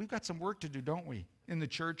lasts, we've got some work to do, don't we? In the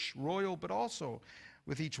church, royal, but also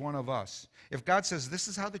with each one of us. If God says this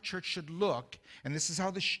is how the church should look, and this is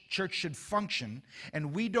how the church should function,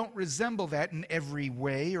 and we don't resemble that in every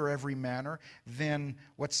way or every manner, then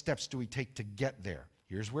what steps do we take to get there?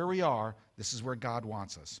 Here's where we are. This is where God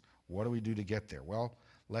wants us. What do we do to get there? Well,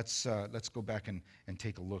 let's go back and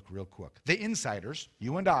take a look real quick. The insiders,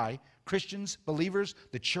 you and I, Christians, believers,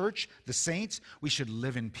 the church, the saints, we should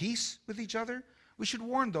live in peace with each other. We should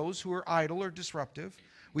warn those who are idle or disruptive.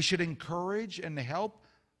 We should encourage and help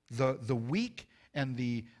the weak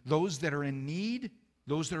and those that are in need,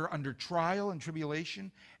 those that are under trial and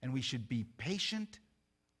tribulation, and we should be patient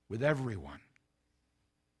with everyone.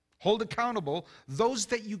 Hold accountable those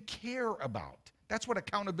that you care about. That's what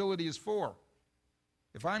accountability is for.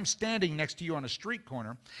 If I'm standing next to you on a street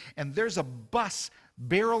corner and there's a bus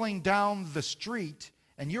barreling down the street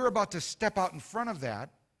and you're about to step out in front of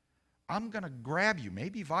that, I'm going to grab you,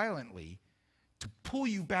 maybe violently, to pull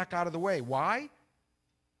you back out of the way. Why?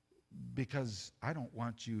 Because I don't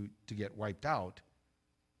want you to get wiped out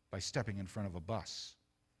by stepping in front of a bus.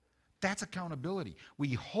 That's accountability.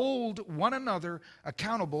 We hold one another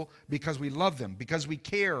accountable because we love them, because we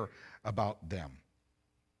care about them.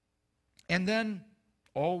 And then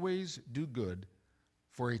always do good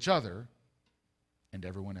for each other and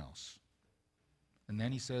everyone else. And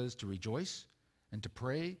then he says to rejoice and to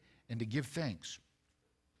pray and to give thanks.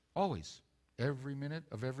 Always. Every minute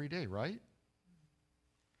of every day, right?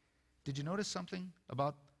 Did you notice something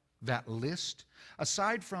about that list?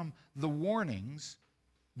 Aside from the warnings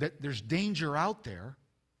that there's danger out there,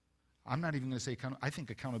 I'm not even going to say I think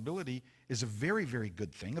accountability is a very, very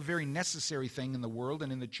good thing, a very necessary thing in the world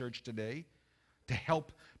and in the church today to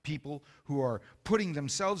help people who are putting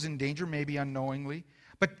themselves in danger, maybe unknowingly.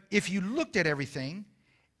 But if you looked at everything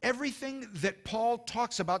that Paul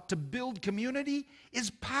talks about to build community is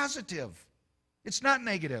positive. It's not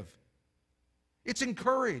negative. It's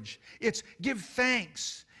encourage. It's give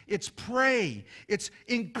thanks. It's pray. It's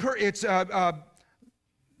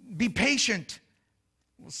be patient.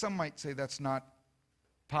 Well, some might say that's not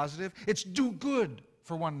positive. It's do good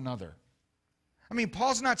for one another. I mean,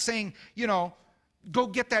 Paul's not saying, go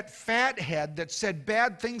get that fathead that said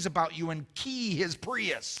bad things about you and key his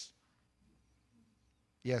Prius.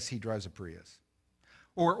 Yes, he drives a Prius.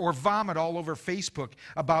 Or vomit all over Facebook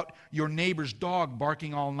about your neighbor's dog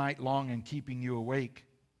barking all night long and keeping you awake.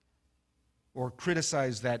 Or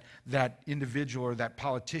criticize that individual or that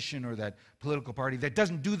politician or that political party that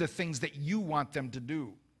doesn't do the things that you want them to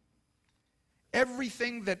do.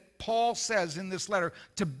 Everything that Paul says in this letter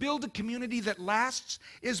to build a community that lasts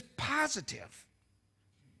is positive.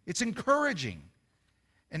 It's encouraging.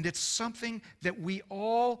 And it's something that we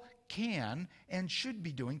all can and should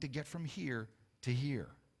be doing to get from here to here.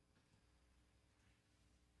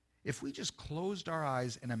 If we just closed our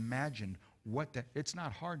eyes and imagined it's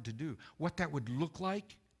not hard to do, what that would look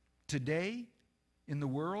like today in the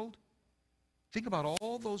world, think about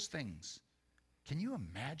all those things. Can you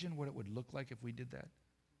imagine what it would look like if we did that?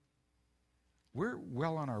 We're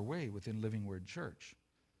well on our way within Living Word Church.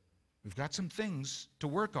 We've got some things to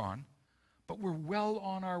work on, but we're well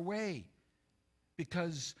on our way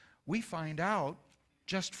because we find out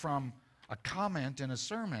just from a comment in a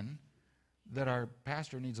sermon that our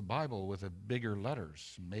pastor needs a Bible with bigger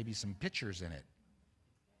letters, maybe some pictures in it.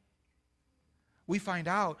 We find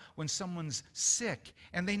out when someone's sick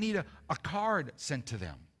and they need a card sent to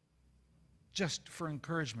them just for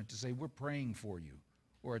encouragement to say, we're praying for you,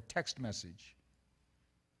 or a text message.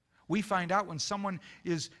 We find out when someone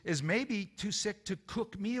is maybe too sick to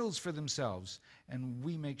cook meals for themselves, and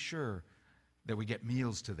we make sure that we get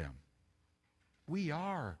meals to them. We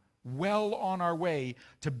are well on our way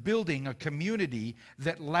to building a community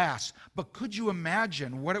that lasts. But could you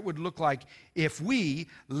imagine what it would look like if we,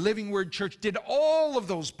 Living Word Church, did all of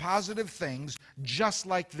those positive things just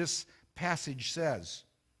like this passage says?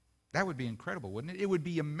 That would be incredible, wouldn't it? It would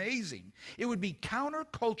be amazing. It would be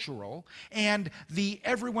countercultural, and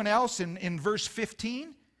everyone else in verse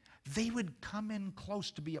 15, they would come in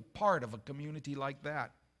close to be a part of a community like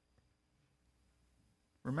that.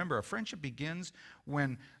 Remember, a friendship begins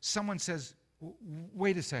when someone says,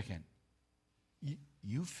 wait a second,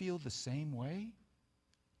 you feel the same way?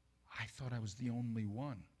 I thought I was the only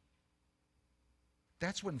one.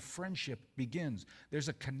 That's when friendship begins. There's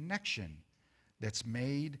a connection that's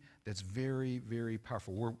made that's very, very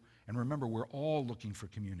powerful. And remember, we're all looking for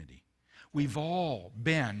community. We've all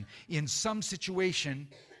been in some situation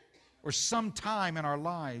or some time in our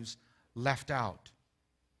lives left out,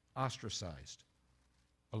 ostracized,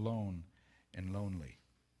 alone, and lonely.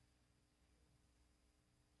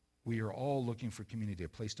 We are all looking for community, a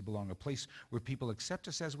place to belong, a place where people accept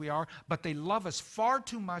us as we are, but they love us far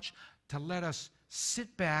too much to let us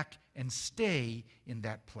sit back and stay in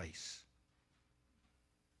that place.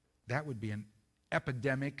 That would be an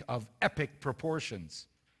epidemic of epic proportions.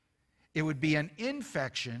 It would be an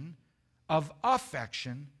infection of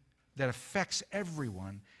affection that affects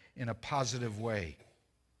everyone in a positive way.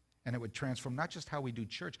 And it would transform not just how we do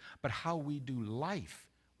church, but how we do life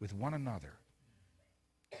with one another.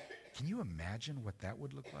 Can you imagine what that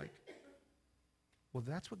would look like? Well,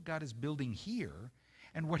 that's what God is building here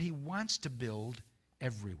and what He wants to build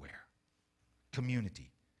everywhere.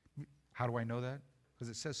 Community. How do I know that? Because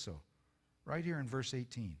it says so. Right here in verse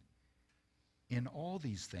 18. In all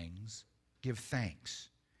these things, give thanks.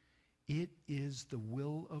 It is the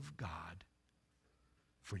will of God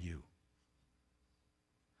for you.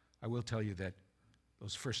 I will tell you that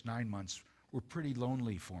those first 9 months were pretty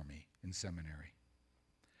lonely for me in seminary.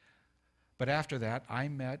 But after that, I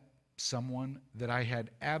met someone that I had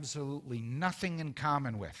absolutely nothing in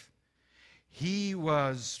common with. He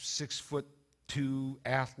was 6'2"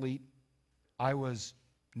 athlete. I was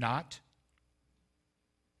not.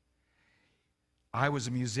 I was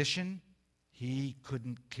a musician. He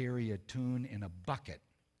couldn't carry a tune in a bucket.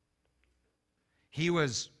 He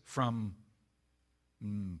was from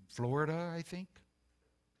Florida, I think.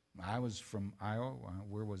 I was from Iowa.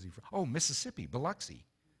 Where was he from? Oh, Mississippi, Biloxi.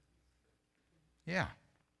 Yeah.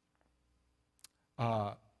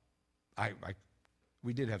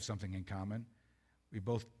 We did have something in common. We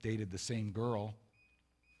both dated the same girl.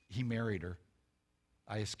 He married her.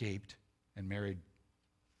 I escaped and married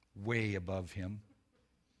way above him.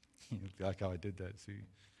 You like how I did that, see?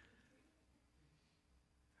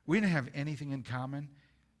 We didn't have anything in common,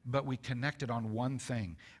 but we connected on one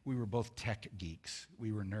thing. We were both tech geeks.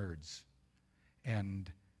 We were nerds.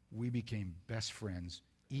 And we became best friends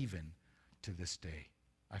even to this day.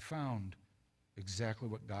 I found exactly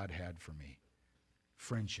what God had for me.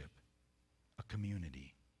 Friendship, a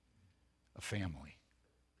community, a family.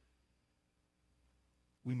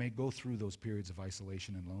 We may go through those periods of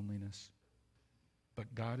isolation and loneliness,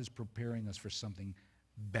 but God is preparing us for something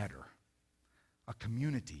better, a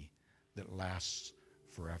community that lasts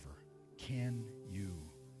forever. Can you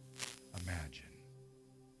imagine?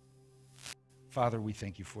 Father, we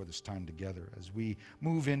thank you for this time together. As we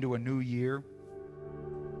move into a new year,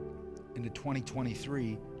 into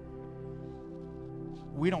 2023,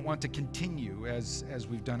 we don't want to continue as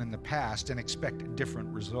we've done in the past and expect different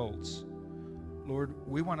results. Lord,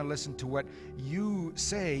 we want to listen to what you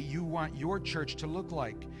say you want your church to look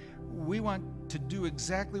like. We want to do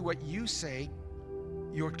exactly what you say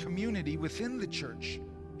your community within the church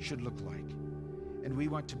should look like. And we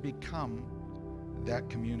want to become that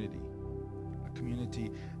community, a community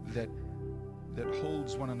that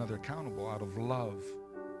holds one another accountable out of love,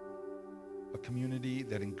 a community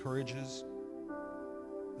that encourages,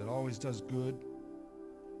 that always does good,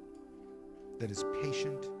 that is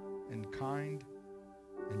patient and kind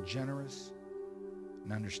and generous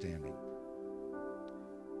and understanding.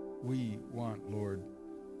 We want, Lord,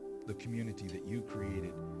 the community that you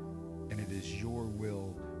created, and it is your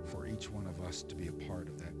will for each one of us to be a part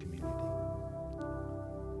of that community.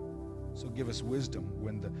 So give us wisdom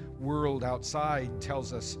when the world outside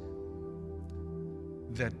tells us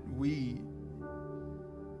that we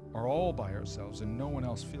are all by ourselves and no one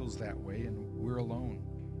else feels that way and we're alone.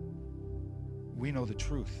 We know the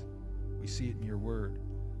truth. We see it in your word.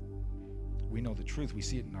 We know the truth. We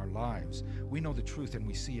see it in our lives. We know the truth and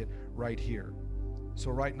we see it right here.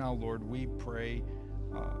 So right now, Lord, we pray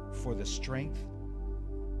for the strength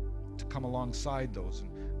to come alongside those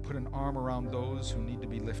and put an arm around those who need to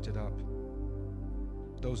be lifted up,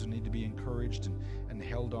 those who need to be encouraged and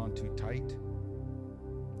held on too tight,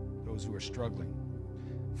 those who are struggling,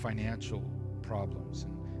 financial problems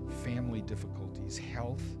and family difficulties,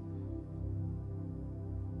 health,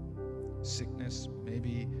 sickness,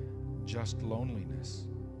 maybe just loneliness.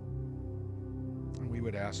 And we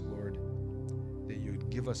would ask, Lord, that you'd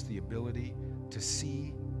give us the ability to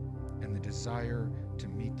see and the desire to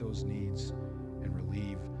meet those needs and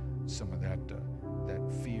relieve some of that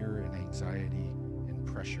fear and anxiety and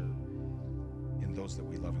pressure in those that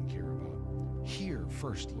we love and care about. Here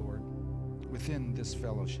first, Lord, within this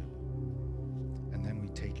fellowship, and then we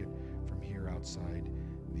take it from here outside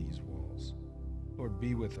these walls. Lord,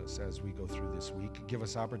 be with us as we go through this week. Give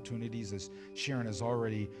us opportunities, as Sharon has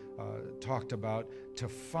already talked about, to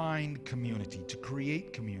find community, to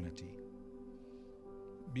create community.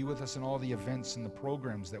 Be with us in all the events and the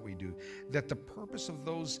programs that we do, that the purpose of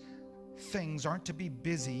those things aren't to be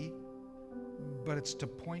busy, but it's to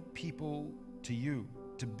point people to you,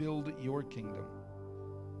 to build your kingdom,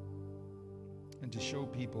 and to show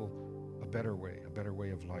people a better way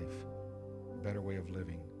of life, a better way of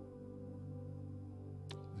living,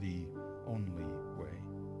 the only way.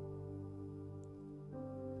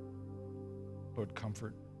 Lord,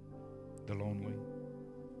 comfort the lonely,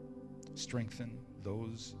 strengthen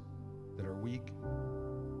those that are weak.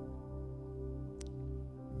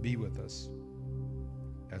 Be with us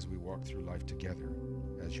as we walk through life together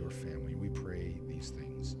as your family. We pray these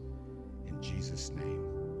things in Jesus'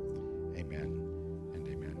 name. Amen and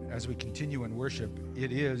amen. As we continue in worship,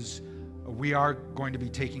 we are going to be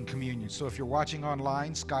taking communion. So if you're watching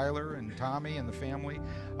online, Skylar and Tommy and the family,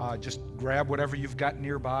 just grab whatever you've got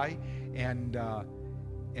nearby, and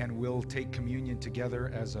we'll take communion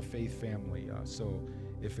together as a faith family. So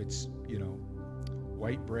if it's,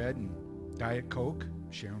 white bread and Diet Coke,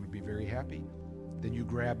 Sharon would be very happy. Then you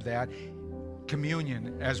grab that.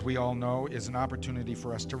 Communion, as we all know, is an opportunity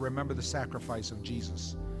for us to remember the sacrifice of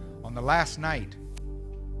Jesus. On the last night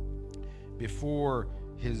before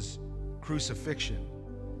his crucifixion,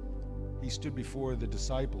 he stood before the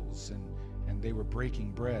disciples, and they were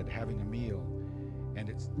breaking bread, having a meal.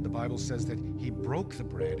 And the Bible says that he broke the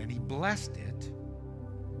bread and he blessed it,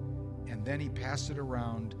 and then he passed it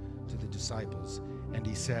around to the disciples, and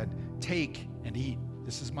he said, "Take and eat.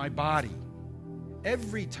 This is my body.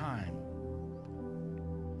 Every time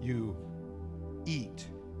you eat,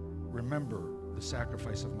 remember the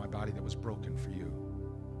sacrifice of my body that was broken for you."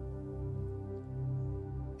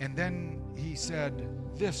 And then he said,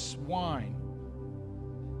 "This wine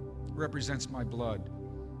represents my blood.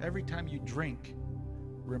 Every time you drink,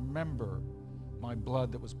 remember my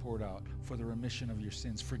blood that was poured out for the remission of your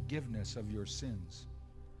sins, forgiveness of your sins."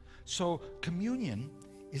 So communion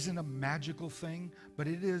isn't a magical thing, but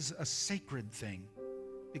it is a sacred thing,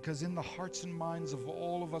 because in the hearts and minds of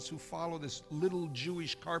all of us who follow this little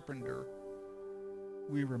Jewish carpenter,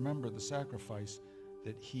 we remember the sacrifice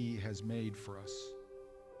that he has made for us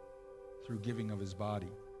through giving of his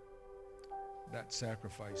body. That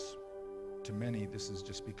sacrifice, to many, this has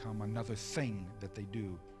just become another thing that they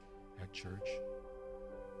do at church.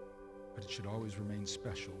 But it should always remain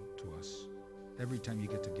special to us. Every time you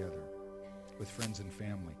get together with friends and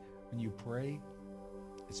family, when you pray,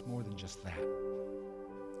 it's more than just that.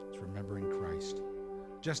 It's remembering Christ.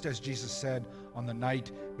 Just as Jesus said on the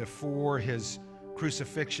night before his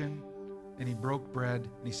crucifixion, and he broke bread,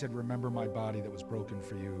 and he said, "Remember my body that was broken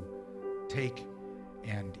for you. Take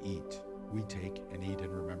and eat." We take and eat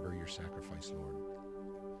and remember your sacrifice, Lord.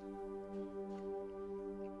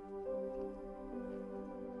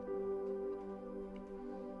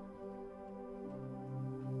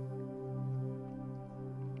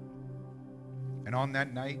 And on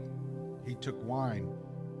that night, he took wine,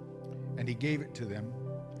 and he gave it to them,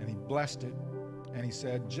 and he blessed it, and he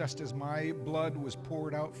said, "Just as my blood was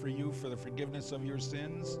poured out for you for the forgiveness of your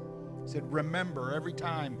sins," he said, "remember every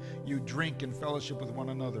time you drink in fellowship with one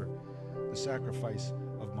another the sacrifice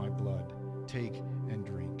of my blood. Take and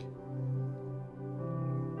drink."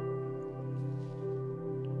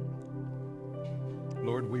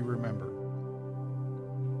 Lord, we remember,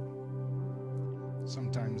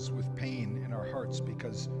 sometimes with pain in our hearts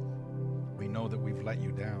because we know that we've let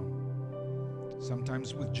you down.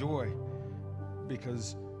 Sometimes with joy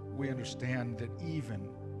because we understand that even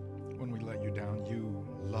when we let you down, you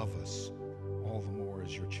love us all the more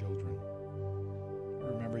as your children.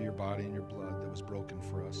 Remember your body and your blood that was broken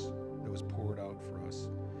for us, that was poured out for us,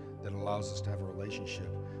 that allows us to have a relationship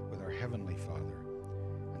with our Heavenly Father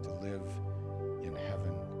and to live in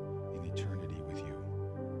heaven in eternity with you.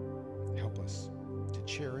 Help us to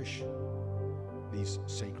cherish these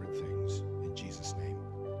sacred things. In Jesus' name,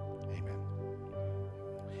 amen.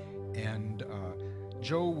 And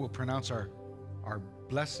Joe will pronounce our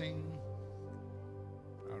blessing.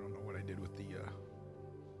 I don't know what I did with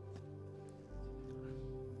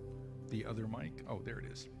the other mic. Oh, there it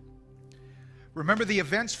is. Remember the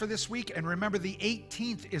events for this week, and remember the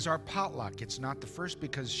 18th is our potluck. It's not the first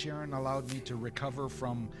because Sharon allowed me to recover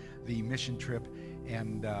from the mission trip,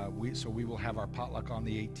 and so we will have our potluck on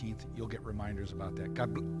the 18th. You'll get reminders about that.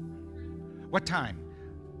 What time?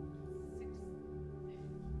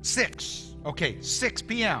 6. Okay, 6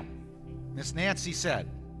 p.m. Miss Nancy said.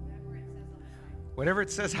 Whatever it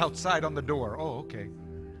says outside on the door. Oh, okay.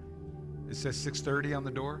 It says 6:30 on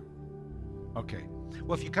the door? Okay.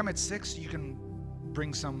 Well, if you come at 6, you can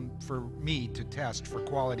bring some for me to test for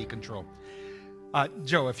quality control.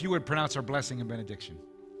 Joe, if you would pronounce our blessing and benediction.